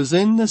that was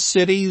in the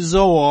city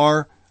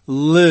Zoar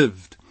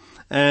lived.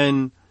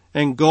 And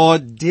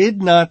God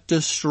did not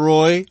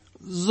destroy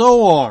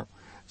Zoar.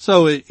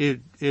 So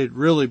it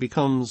really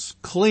becomes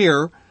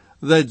clear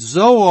that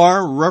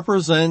Zoar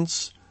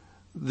represents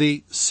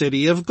the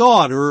city of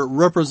God, or it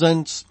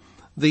represents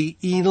the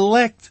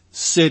elect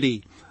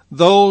city.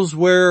 Those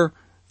where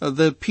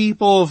the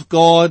people of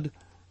God,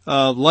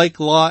 like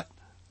Lot,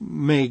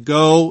 may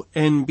go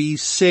and be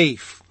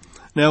safe.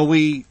 Now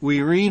we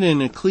read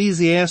in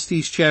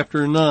Ecclesiastes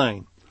chapter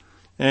 9,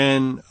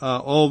 and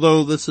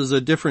although this is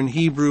a different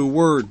Hebrew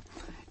word,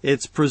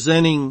 it's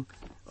presenting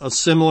a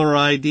similar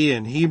idea.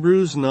 In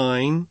Hebrews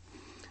 9,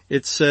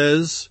 it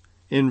says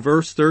in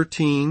verse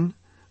 13,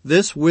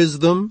 "This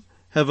wisdom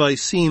have I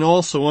seen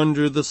also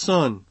under the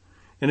sun,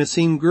 and it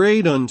seemed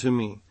great unto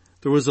me.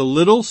 There was a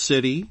little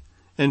city,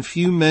 and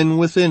few men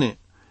within it.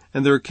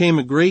 And there came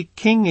a great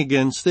king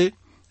against it,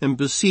 and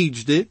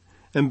besieged it,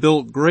 and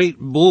built great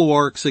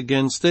bulwarks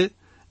against it.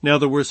 Now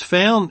there was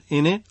found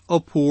in it a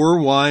poor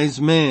wise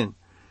man,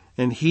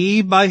 and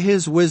he by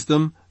his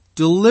wisdom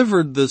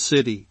delivered the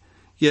city.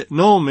 Yet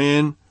no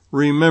man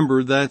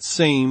remembered that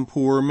same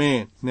poor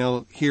man."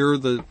 Now here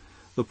the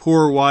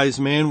poor wise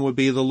man would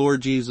be the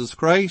Lord Jesus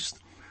Christ.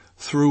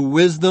 Through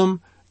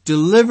wisdom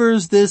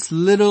delivers this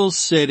little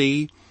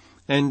city,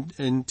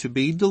 and to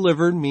be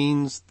delivered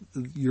means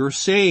you're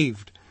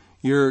saved.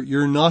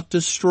 You're not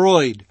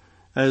destroyed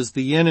as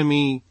the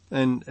enemy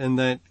and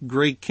that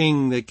great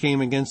king that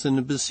came against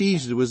and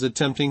besieged it was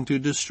attempting to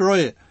destroy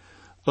it.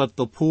 But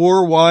the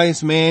poor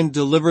wise man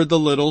delivered the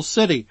little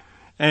city,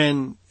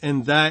 and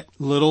that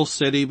little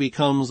city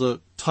becomes a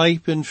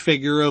type and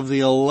figure of the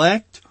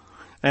elect,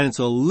 and it's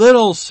a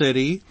little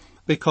city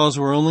because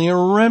we're only a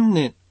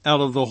remnant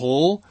out of the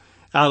whole,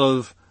 out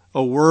of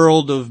a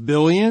world of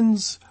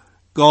billions.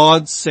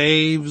 God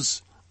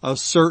saves a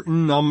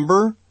certain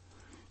number,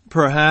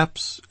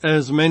 perhaps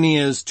as many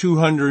as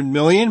 200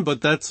 million,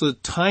 but that's a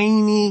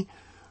tiny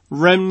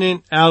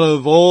remnant out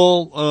of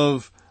all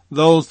of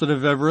those that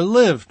have ever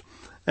lived.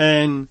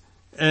 And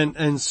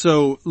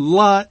so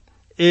Lot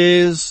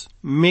is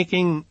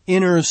making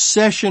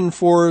intercession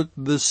for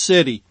the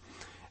city.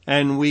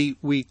 And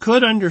we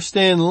could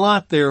understand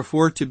Lot,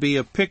 therefore, to be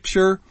a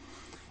picture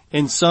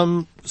in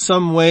some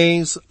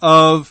ways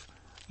of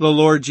the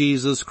Lord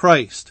Jesus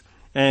Christ.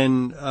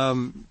 And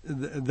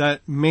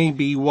that may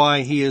be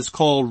why he is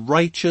called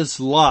Righteous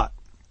Lot.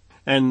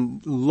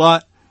 And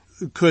Lot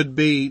could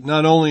be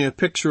not only a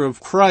picture of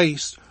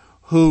Christ,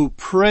 who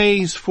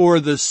prays for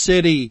the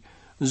city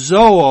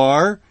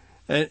Zoar,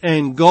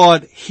 and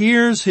God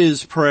hears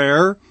his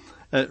prayer.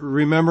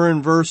 Remember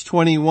in verse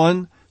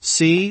 21,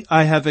 "See,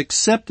 I have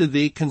accepted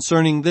thee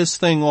concerning this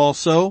thing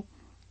also,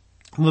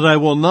 that I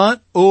will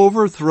not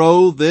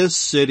overthrow this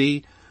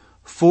city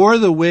for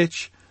the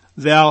which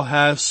thou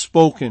hast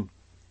spoken."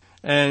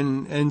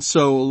 And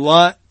so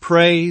Lot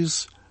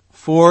prays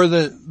for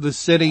the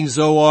city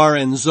Zoar,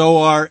 and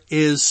Zoar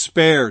is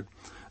spared.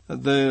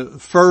 The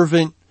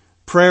fervent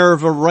prayer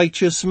of a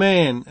righteous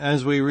man,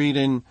 as we read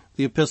in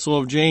the Epistle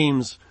of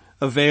James,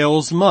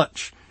 avails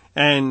much.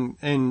 And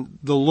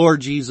the Lord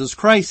Jesus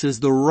Christ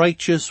is the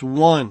righteous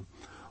one.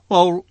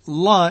 Well,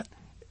 Lot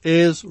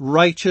is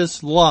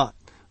righteous Lot,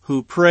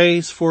 who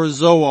prays for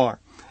Zoar.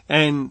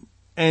 And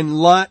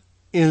Lot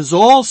is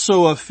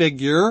also a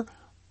figure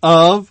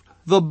of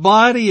the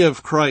body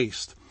of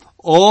Christ.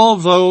 All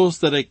those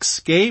that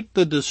escape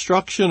the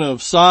destruction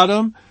of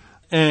Sodom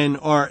and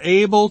are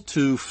able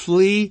to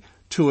flee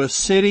to a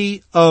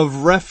city of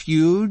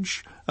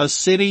refuge, a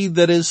city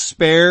that is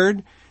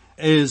spared,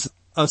 is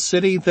a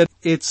city that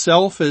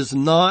itself is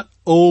not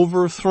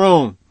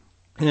overthrown.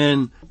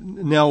 And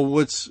now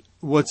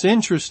what's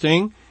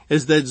interesting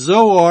is that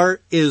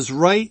Zoar is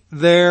right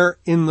there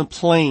in the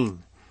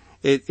plain.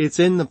 It's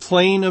in the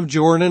plain of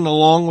Jordan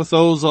along with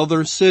those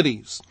other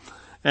cities.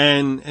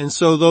 And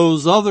so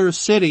those other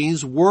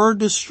cities were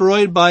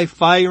destroyed by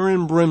fire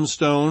and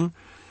brimstone,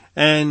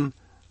 and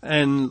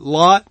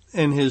Lot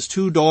and his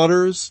two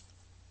daughters,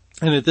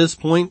 and at this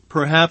point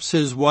perhaps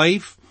his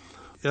wife,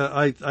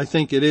 I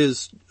think it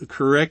is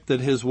correct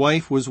that his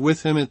wife was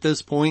with him at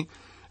this point,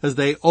 as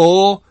they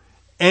all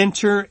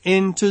enter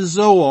into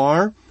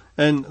Zoar.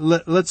 And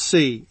let's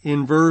see,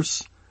 in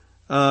verse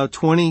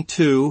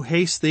 22,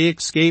 "Haste thee,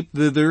 escape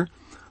thither,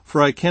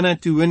 for I cannot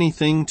do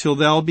anything till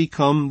thou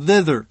become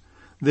thither."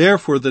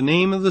 Therefore the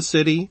name of the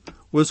city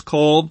was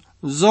called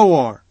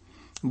Zoar.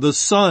 The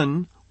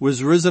sun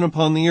was risen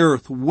upon the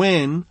earth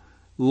when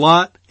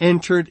Lot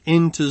entered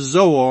into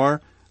Zoar.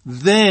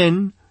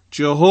 Then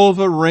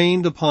Jehovah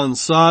rained upon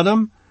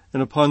Sodom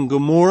and upon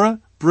Gomorrah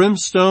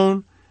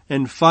brimstone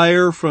and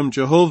fire from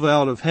Jehovah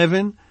out of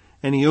heaven,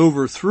 and he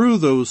overthrew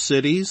those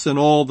cities and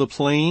all the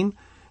plain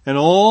and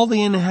all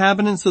the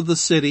inhabitants of the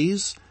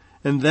cities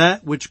and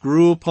that which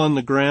grew upon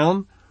the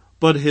ground.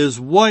 But his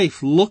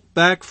wife looked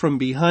back from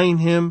behind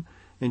him,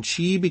 and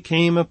she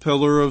became a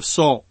pillar of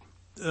salt.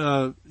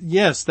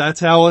 Yes,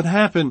 that's how it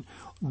happened.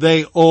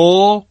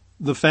 The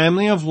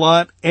family of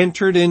Lot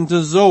entered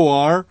into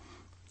Zoar,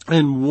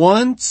 and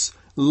once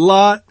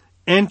Lot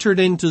entered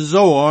into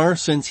Zoar,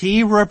 since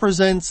he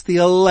represents the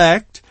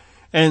elect,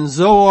 and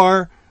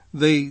Zoar,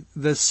 the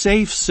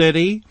safe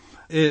city,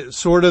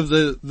 sort of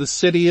the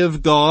city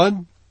of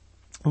God,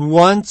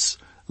 once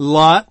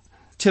Lot,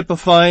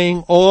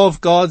 typifying all of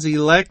God's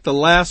elect, the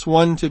last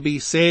one to be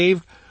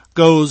saved,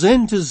 goes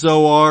into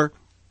Zoar.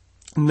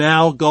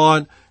 Now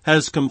God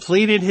has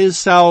completed his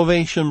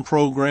salvation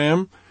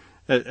program,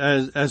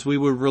 as we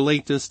would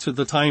relate this to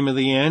the time of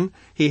the end.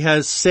 He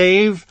has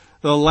saved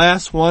the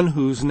last one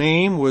whose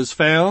name was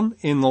found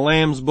in the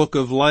Lamb's Book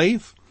of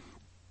Life.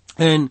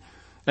 And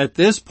at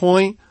this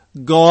point,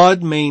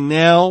 God may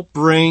now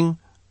bring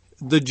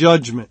the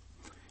judgment.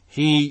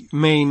 He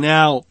may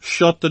now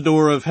shut the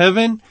door of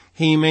heaven.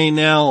 He may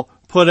now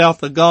put out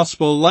the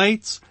gospel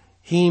lights.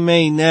 He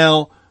may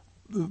now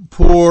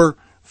pour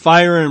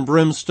fire and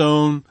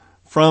brimstone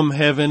from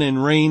heaven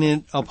and rain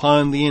it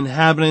upon the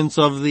inhabitants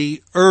of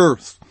the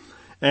earth.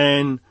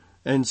 And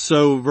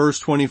so verse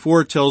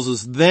 24 tells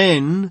us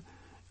then,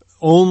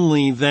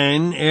 only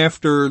then,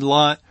 after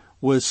Lot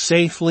was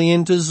safely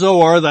into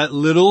Zoar, that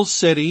little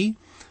city,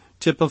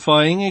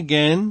 typifying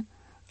again,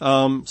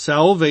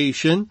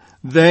 salvation,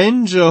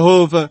 then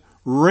Jehovah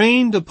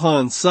rained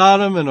upon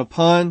Sodom and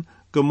upon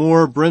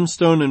Gomorrah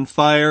brimstone and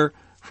fire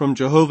from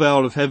Jehovah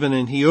out of heaven,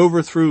 and he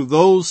overthrew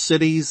those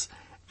cities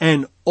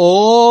and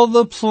all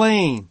the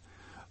plain.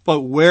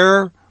 But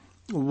where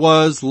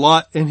was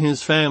Lot and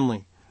his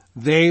family?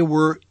 They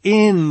were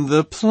in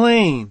the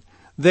plain.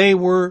 They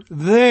were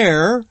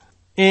there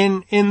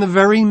in the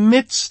very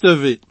midst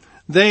of it.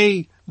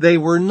 They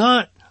were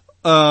not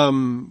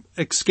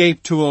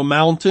escaped to a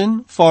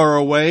mountain far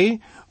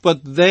away,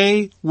 but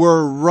they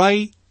were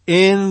right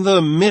in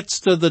the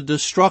midst of the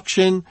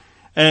destruction,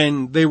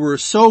 and they were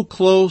so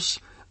close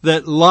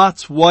that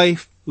Lot's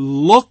wife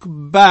looked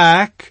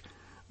back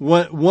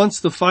once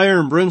the fire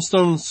and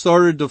brimstone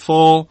started to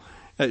fall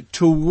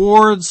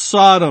towards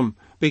Sodom,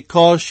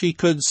 because she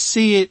could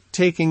see it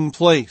taking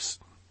place.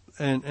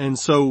 And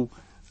so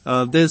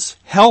this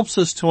helps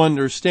us to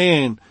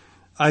understand,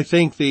 I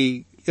think,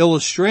 the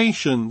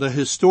illustration, the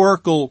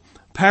historical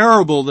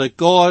parable that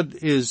God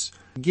is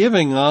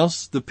giving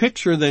us, the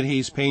picture that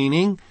he's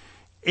painting,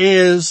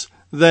 is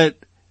that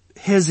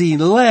his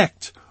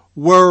elect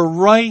were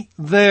right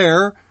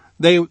there.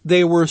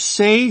 They were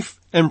safe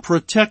and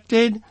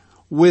protected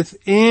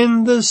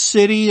within the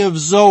city of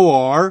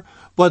Zoar,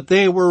 but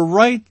they were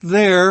right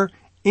there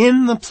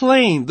in the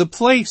plain. The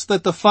place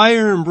that the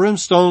fire and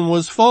brimstone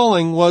was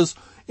falling was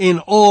in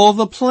all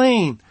the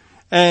plain.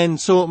 And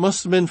so it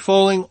must have been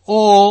falling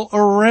all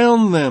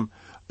around them.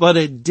 But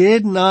it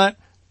did not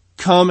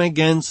come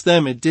against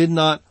them. It did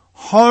not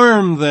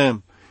harm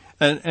them.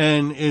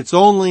 And it's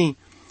only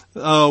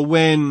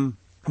when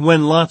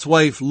Lot's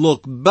wife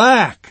looked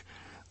back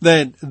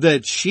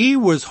that she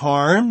was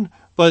harmed,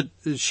 but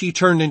she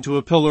turned into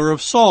a pillar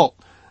of salt.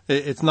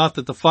 It's not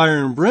that the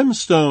fire and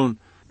brimstone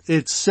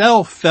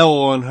itself fell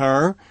on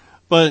her,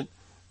 but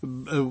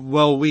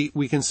well,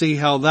 we can see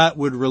how that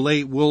would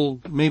relate. We'll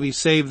maybe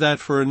save that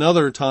for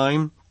another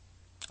time,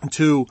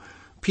 to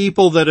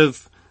people that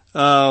have,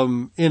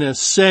 in a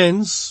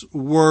sense,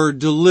 were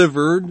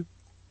delivered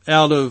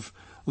out of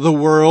the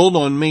world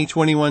on May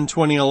 21,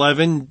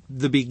 2011,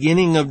 the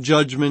beginning of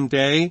Judgment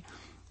Day,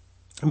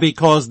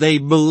 because they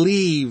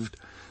believed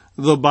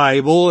the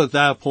Bible at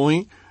that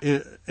point,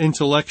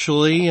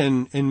 intellectually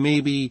and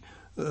maybe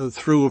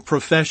through a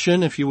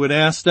profession. If you would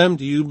ask them,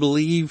 do you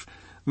believe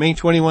May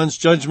 21's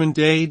Judgment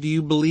Day? Do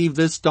you believe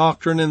this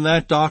doctrine and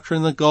that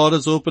doctrine that God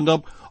has opened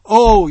up?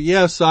 Oh,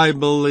 yes, I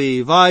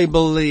believe.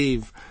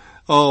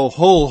 Oh,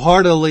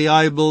 wholeheartedly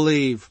I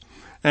believe.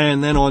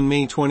 And then on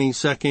May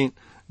 22nd,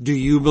 do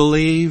you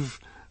believe?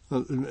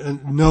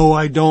 No,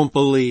 I don't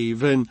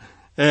believe. And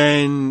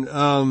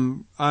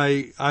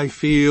I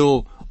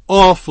feel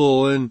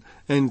awful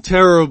and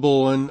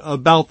terrible and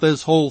about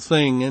this whole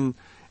thing. And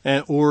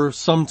or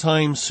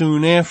sometime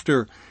soon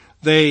after,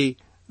 they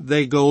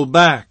go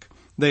back.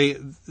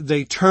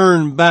 They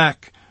turn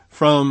back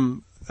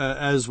from,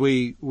 as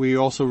we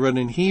also read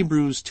in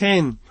Hebrews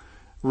 10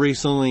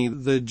 recently,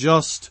 the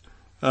just,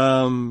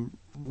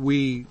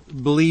 we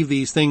believe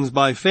these things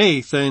by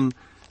faith. And,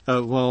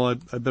 I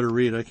better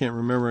read. I can't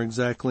remember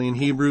exactly. In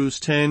Hebrews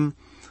 10,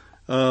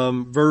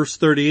 verse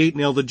 38,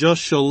 now the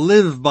just shall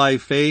live by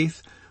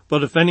faith,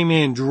 but if any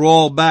man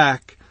draw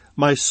back,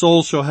 my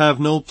soul shall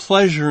have no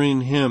pleasure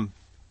in him.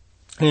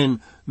 And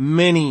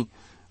many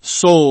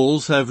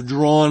souls have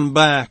drawn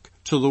back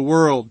to the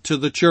world, to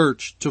the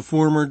church, to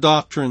former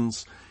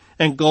doctrines,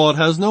 and God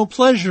has no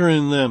pleasure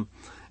in them.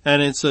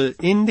 And it's an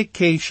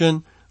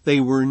indication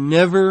they were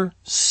never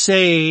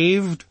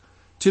saved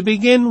to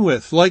begin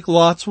with, like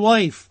Lot's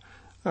wife.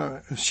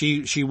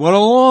 She went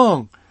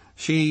along.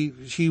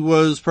 She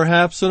was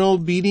perhaps an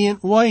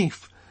obedient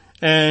wife,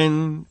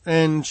 and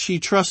she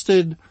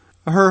trusted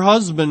her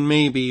husband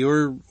maybe,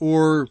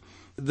 or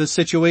the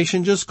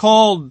situation just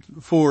called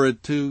for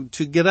it to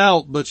get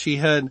out, but she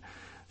had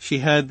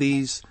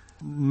these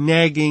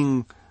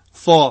nagging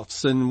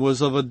thoughts and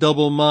was of a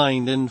double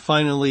mind, and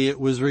finally it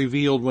was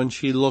revealed when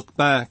she looked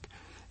back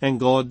and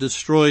God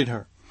destroyed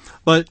her.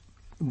 But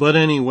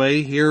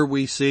anyway, here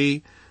we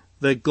see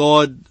that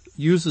God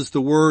uses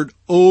the word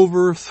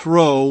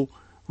overthrow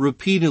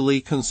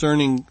repeatedly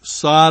concerning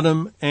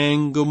Sodom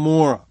and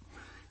Gomorrah.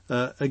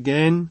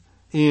 Again,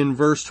 in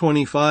verse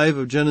 25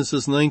 of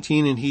Genesis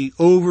 19, and he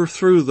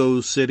overthrew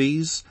those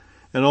cities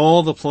and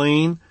all the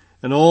plain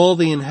and all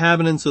the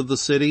inhabitants of the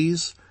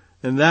cities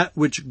and that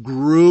which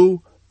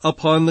grew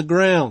upon the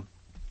ground.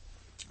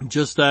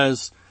 Just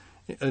as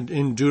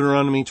in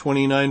Deuteronomy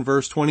 29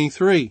 verse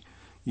 23,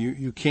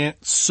 you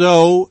can't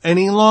sow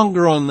any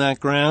longer on that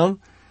ground,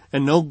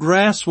 and no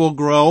grass will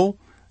grow.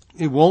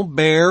 It won't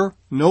bear.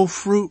 No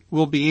fruit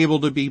will be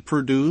able to be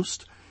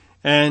produced.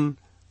 And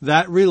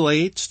that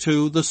relates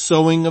to the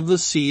sowing of the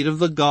seed of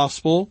the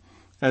gospel,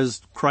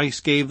 as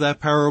Christ gave that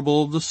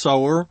parable of the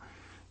sower.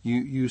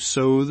 You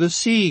sow the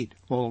seed.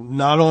 Well,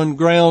 not on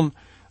ground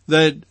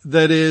that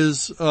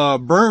is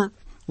burnt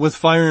with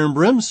fire and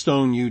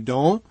brimstone. You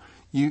don't.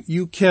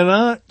 You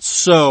cannot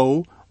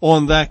sow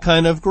on that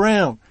kind of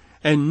ground,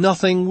 and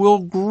nothing will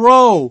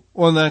grow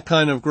on that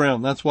kind of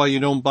ground. That's why you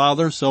don't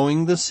bother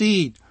sowing the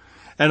seed.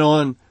 And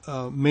on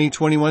May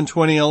 21,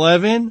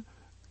 2011,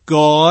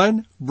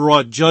 God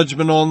brought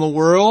judgment on the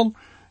world.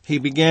 He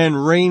began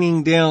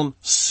raining down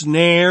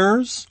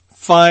snares,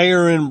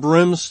 fire and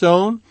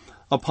brimstone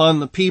upon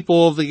the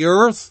people of the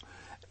earth.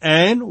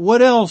 And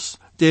what else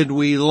did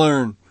we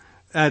learn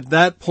at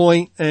that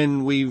point?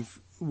 And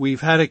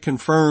we've had it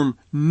confirmed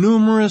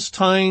numerous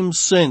times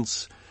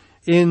since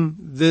in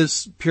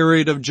this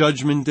period of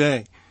Judgment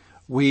Day.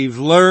 We've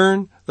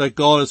learned that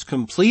God has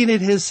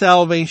completed his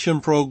salvation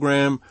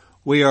program.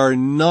 We are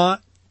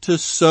not to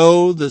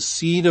sow the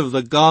seed of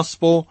the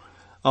gospel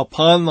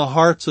upon the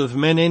hearts of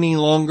men any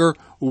longer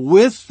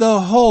with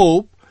the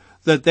hope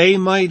that they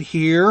might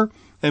hear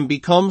and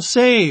become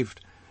saved.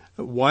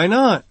 Why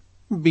not?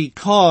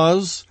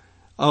 Because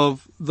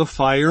of the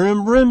fire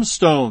and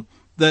brimstone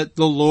that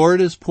the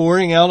Lord is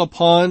pouring out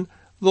upon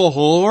the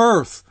whole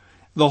earth.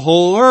 The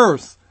whole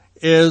earth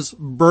is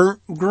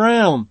burnt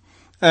ground,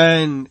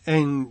 and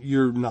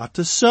you're not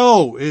to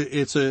sow.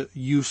 It's a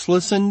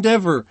useless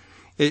endeavor.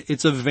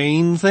 It's a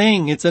vain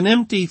thing. It's an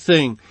empty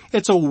thing.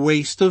 It's a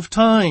waste of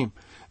time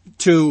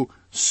to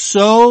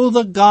sow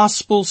the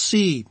gospel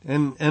seed.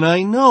 And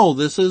I know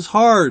this is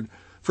hard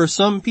for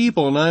some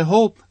people, and I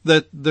hope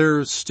that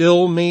there's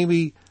still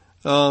maybe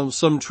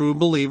some true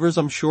believers.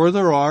 I'm sure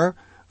there are.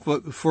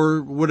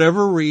 For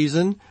whatever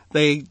reason,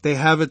 they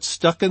have it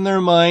stuck in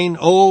their mind.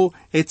 Oh,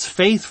 it's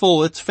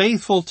faithful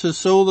to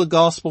sow the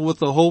gospel with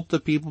the hope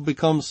that people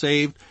become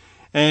saved,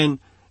 and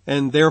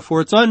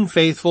therefore it's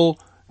unfaithful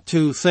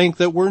to think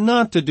that we're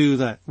not to do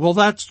that. Well,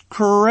 that's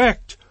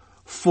correct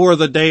for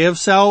the day of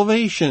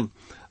salvation.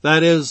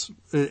 That is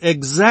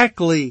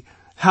exactly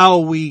how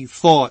we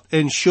thought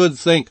and should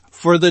think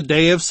for the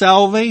day of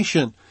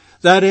salvation.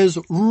 That is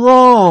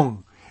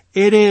wrong.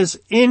 It is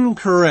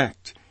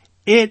incorrect.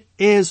 It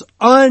is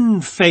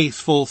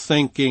unfaithful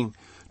thinking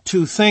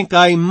to think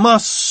I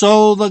must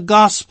sow the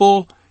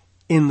gospel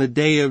in the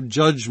day of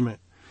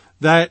judgment.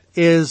 That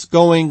is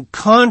going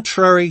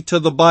contrary to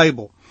the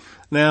Bible.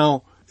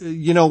 Now,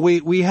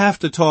 we have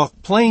to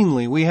talk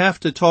plainly. We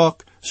have to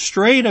talk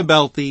straight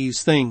about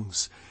these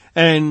things.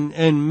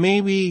 And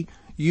maybe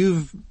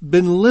you've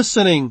been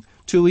listening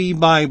to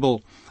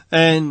eBible,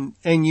 and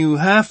you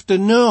have to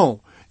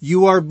know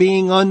you are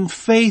being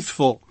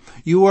unfaithful.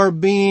 You are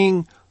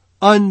being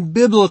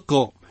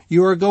unbiblical.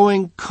 You are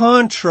going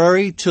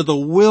contrary to the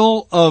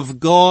will of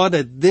God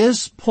at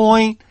this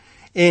point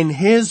in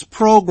his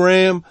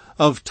program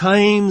of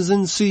times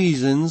and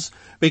seasons,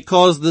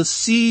 because the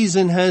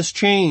season has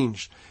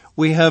changed.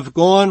 We have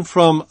gone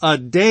from a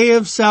day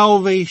of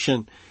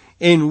salvation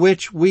in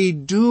which we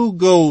do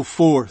go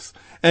forth,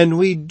 and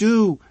we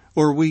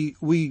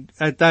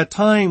at that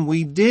time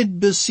we did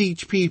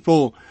beseech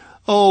people,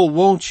 oh,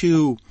 won't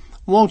you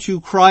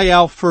cry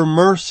out for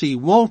mercy?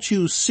 Won't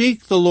you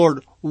seek the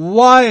Lord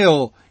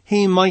while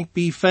he might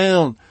be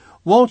found?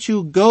 Won't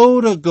you go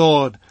to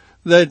God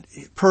that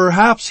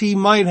perhaps he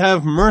might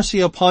have mercy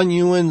upon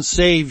you and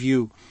save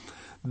you?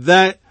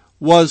 That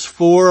was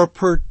for a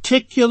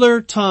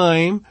particular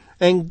time,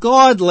 and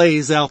God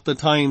lays out the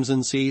times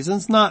and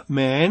seasons, not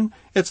man.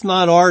 It's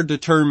not our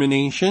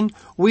determination.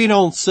 We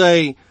don't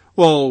say,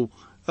 well,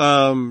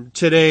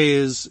 today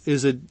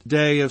is a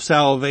day of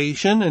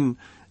salvation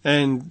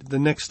and the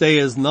next day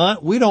is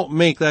not. We don't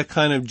make that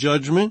kind of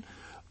judgment.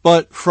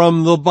 But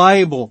from the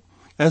Bible,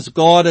 as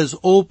God has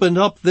opened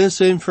up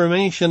this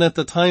information at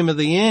the time of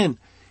the end,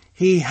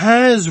 he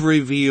has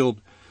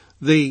revealed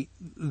the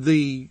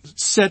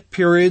set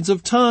periods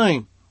of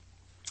time.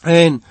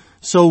 And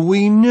so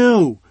we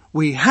knew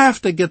We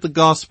have to get the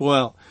gospel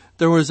out.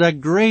 There was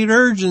that great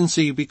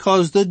urgency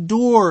because the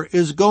door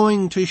is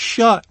going to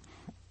shut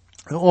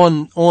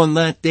on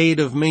that date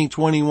of May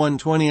 21,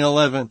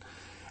 2011.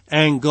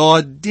 And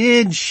God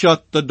did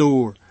shut the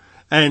door.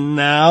 And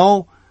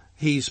now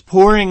He's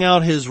pouring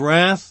out His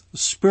wrath,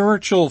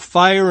 spiritual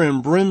fire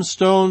and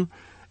brimstone,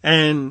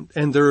 and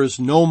there is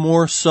no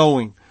more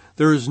sowing.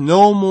 There is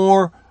no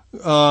more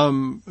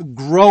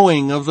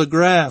growing of the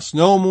grass,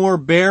 no more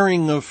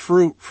bearing of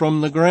fruit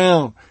from the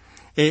ground.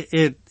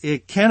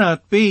 It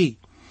cannot be.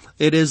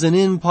 It is an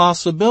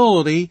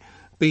impossibility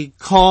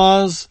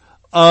because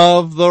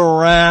of the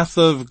wrath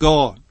of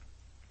God.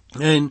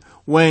 And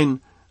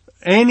when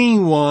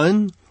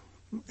anyone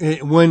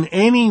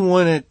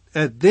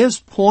at this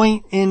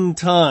point in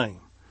time,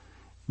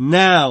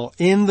 now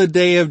in the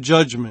day of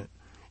judgment,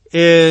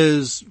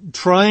 is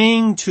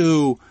trying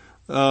to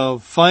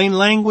find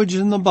language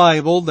in the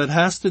Bible that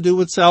has to do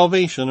with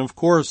salvation, of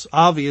course,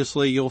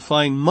 obviously you'll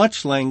find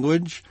much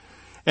language,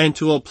 and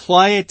to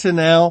apply it to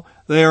now,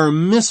 they are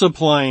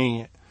misapplying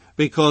it,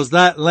 because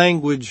that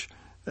language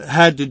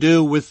had to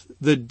do with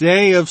the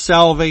day of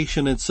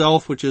salvation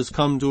itself, which has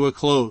come to a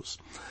close.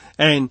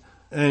 And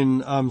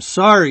I'm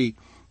sorry,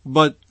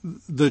 but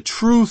the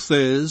truth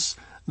is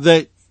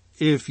that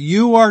if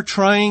you are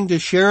trying to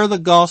share the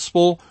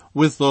gospel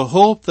with the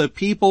hope that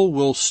people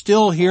will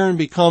still hear and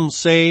become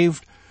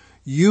saved,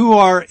 you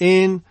are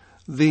in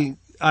the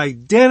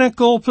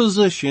identical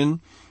position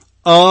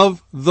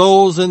of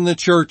those in the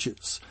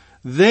churches.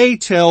 They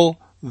tell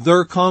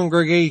their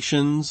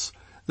congregations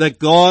that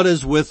God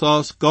is with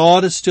us,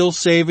 God is still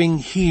saving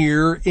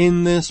here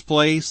in this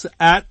place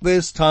at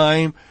this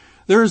time.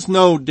 There's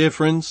no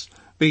difference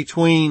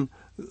between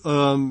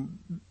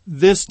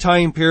this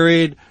time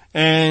period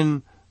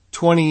and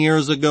 20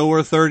 years ago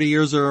or 30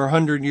 years or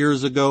 100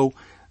 years ago.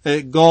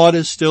 God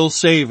is still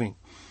saving.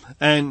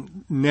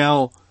 And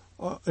now,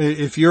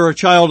 if you're a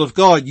child of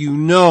God, you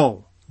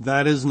know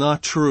that is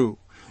not true.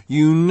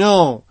 You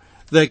know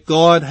that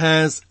God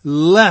has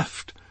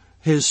left.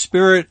 His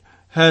Spirit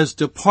has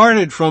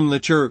departed from the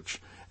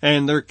church,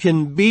 and there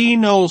can be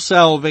no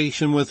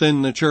salvation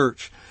within the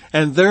church.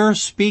 And they're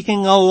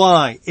speaking a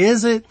lie.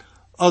 Is it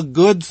a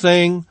good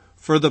thing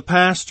for the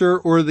pastor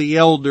or the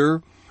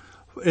elder?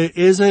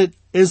 Is it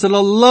a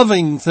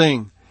loving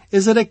thing?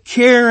 Is it a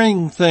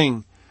caring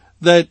thing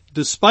that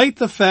despite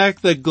the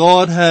fact that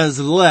God has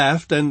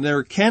left and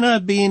there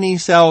cannot be any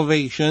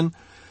salvation,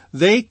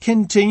 they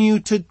continue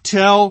to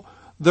tell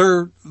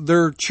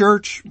their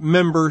church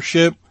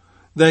membership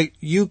that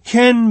you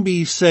can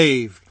be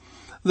saved?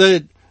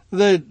 Look,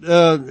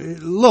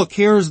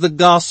 here's the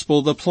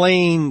gospel, the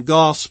plain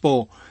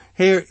gospel.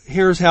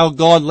 Here's how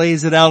God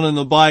lays it out in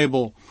the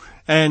Bible,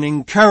 and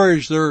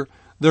encourage their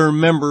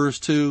members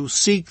to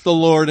seek the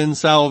Lord in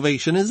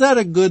salvation. Is that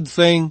a good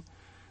thing?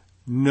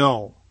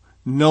 No,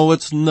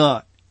 it's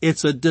not.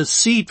 It's a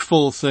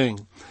deceitful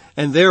thing,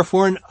 and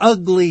therefore an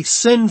ugly,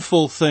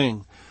 sinful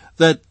thing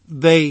that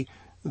they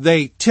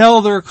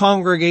tell their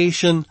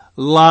congregation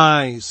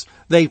lies.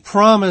 They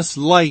promise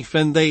life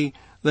and they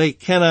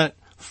cannot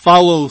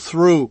follow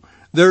through.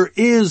 There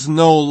is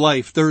no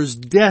life. There's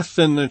death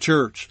in the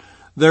church.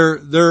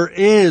 There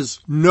is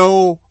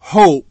no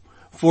hope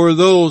for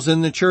those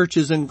in the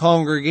churches and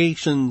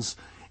congregations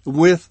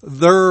with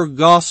their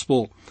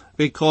gospel,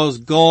 because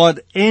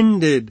God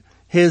ended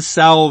His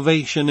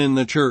salvation in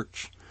the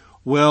church.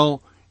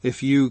 Well,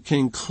 if you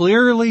can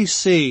clearly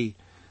see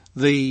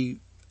the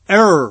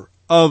error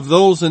of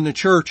those in the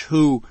church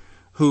who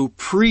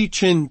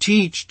preach and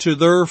teach to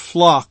their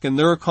flock and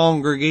their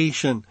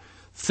congregation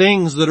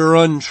things that are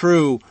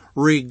untrue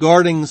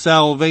regarding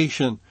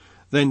salvation,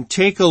 then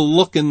take a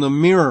look in the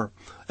mirror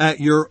at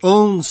your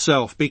own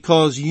self,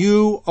 because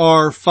you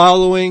are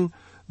following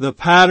the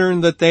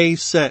pattern that they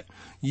set.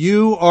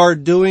 You are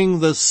doing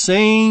the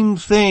same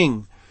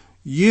thing.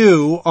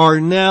 You are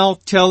now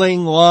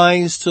telling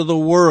lies to the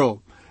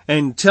world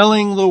and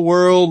telling the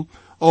world,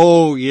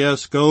 oh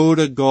yes, go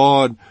to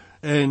God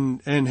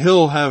and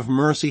He'll have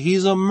mercy.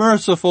 He's a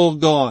merciful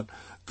God.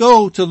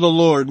 Go to the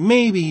Lord.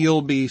 Maybe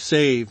you'll be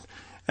saved.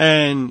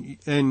 And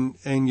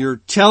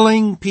you're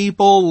telling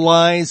people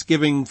lies,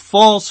 giving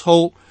false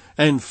hope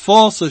and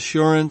false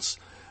assurance,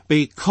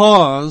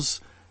 because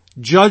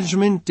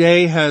Judgment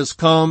Day has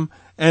come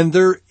and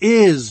there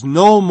is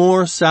no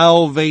more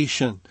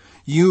salvation.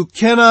 You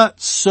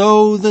cannot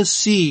sow the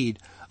seed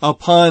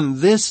upon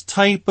this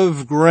type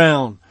of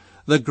ground,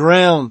 the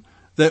ground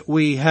that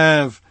we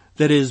have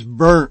that is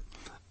burnt.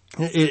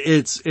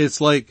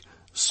 It's like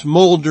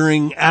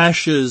smoldering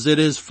ashes. It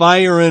is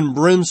fire and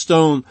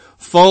brimstone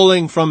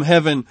falling from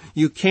heaven.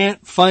 You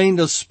can't find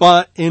a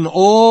spot in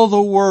all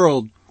the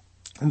world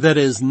that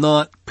is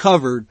not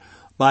covered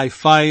by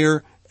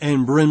fire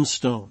and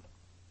brimstone.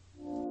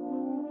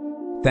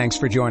 Thanks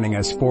for joining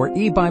us for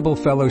E-Bible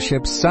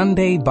Fellowship's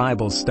Sunday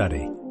Bible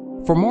Study.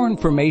 For more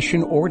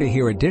information or to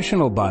hear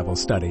additional Bible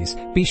studies,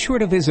 be sure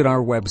to visit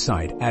our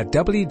website at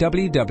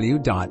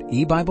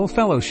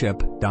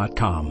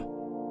www.ebiblefellowship.com.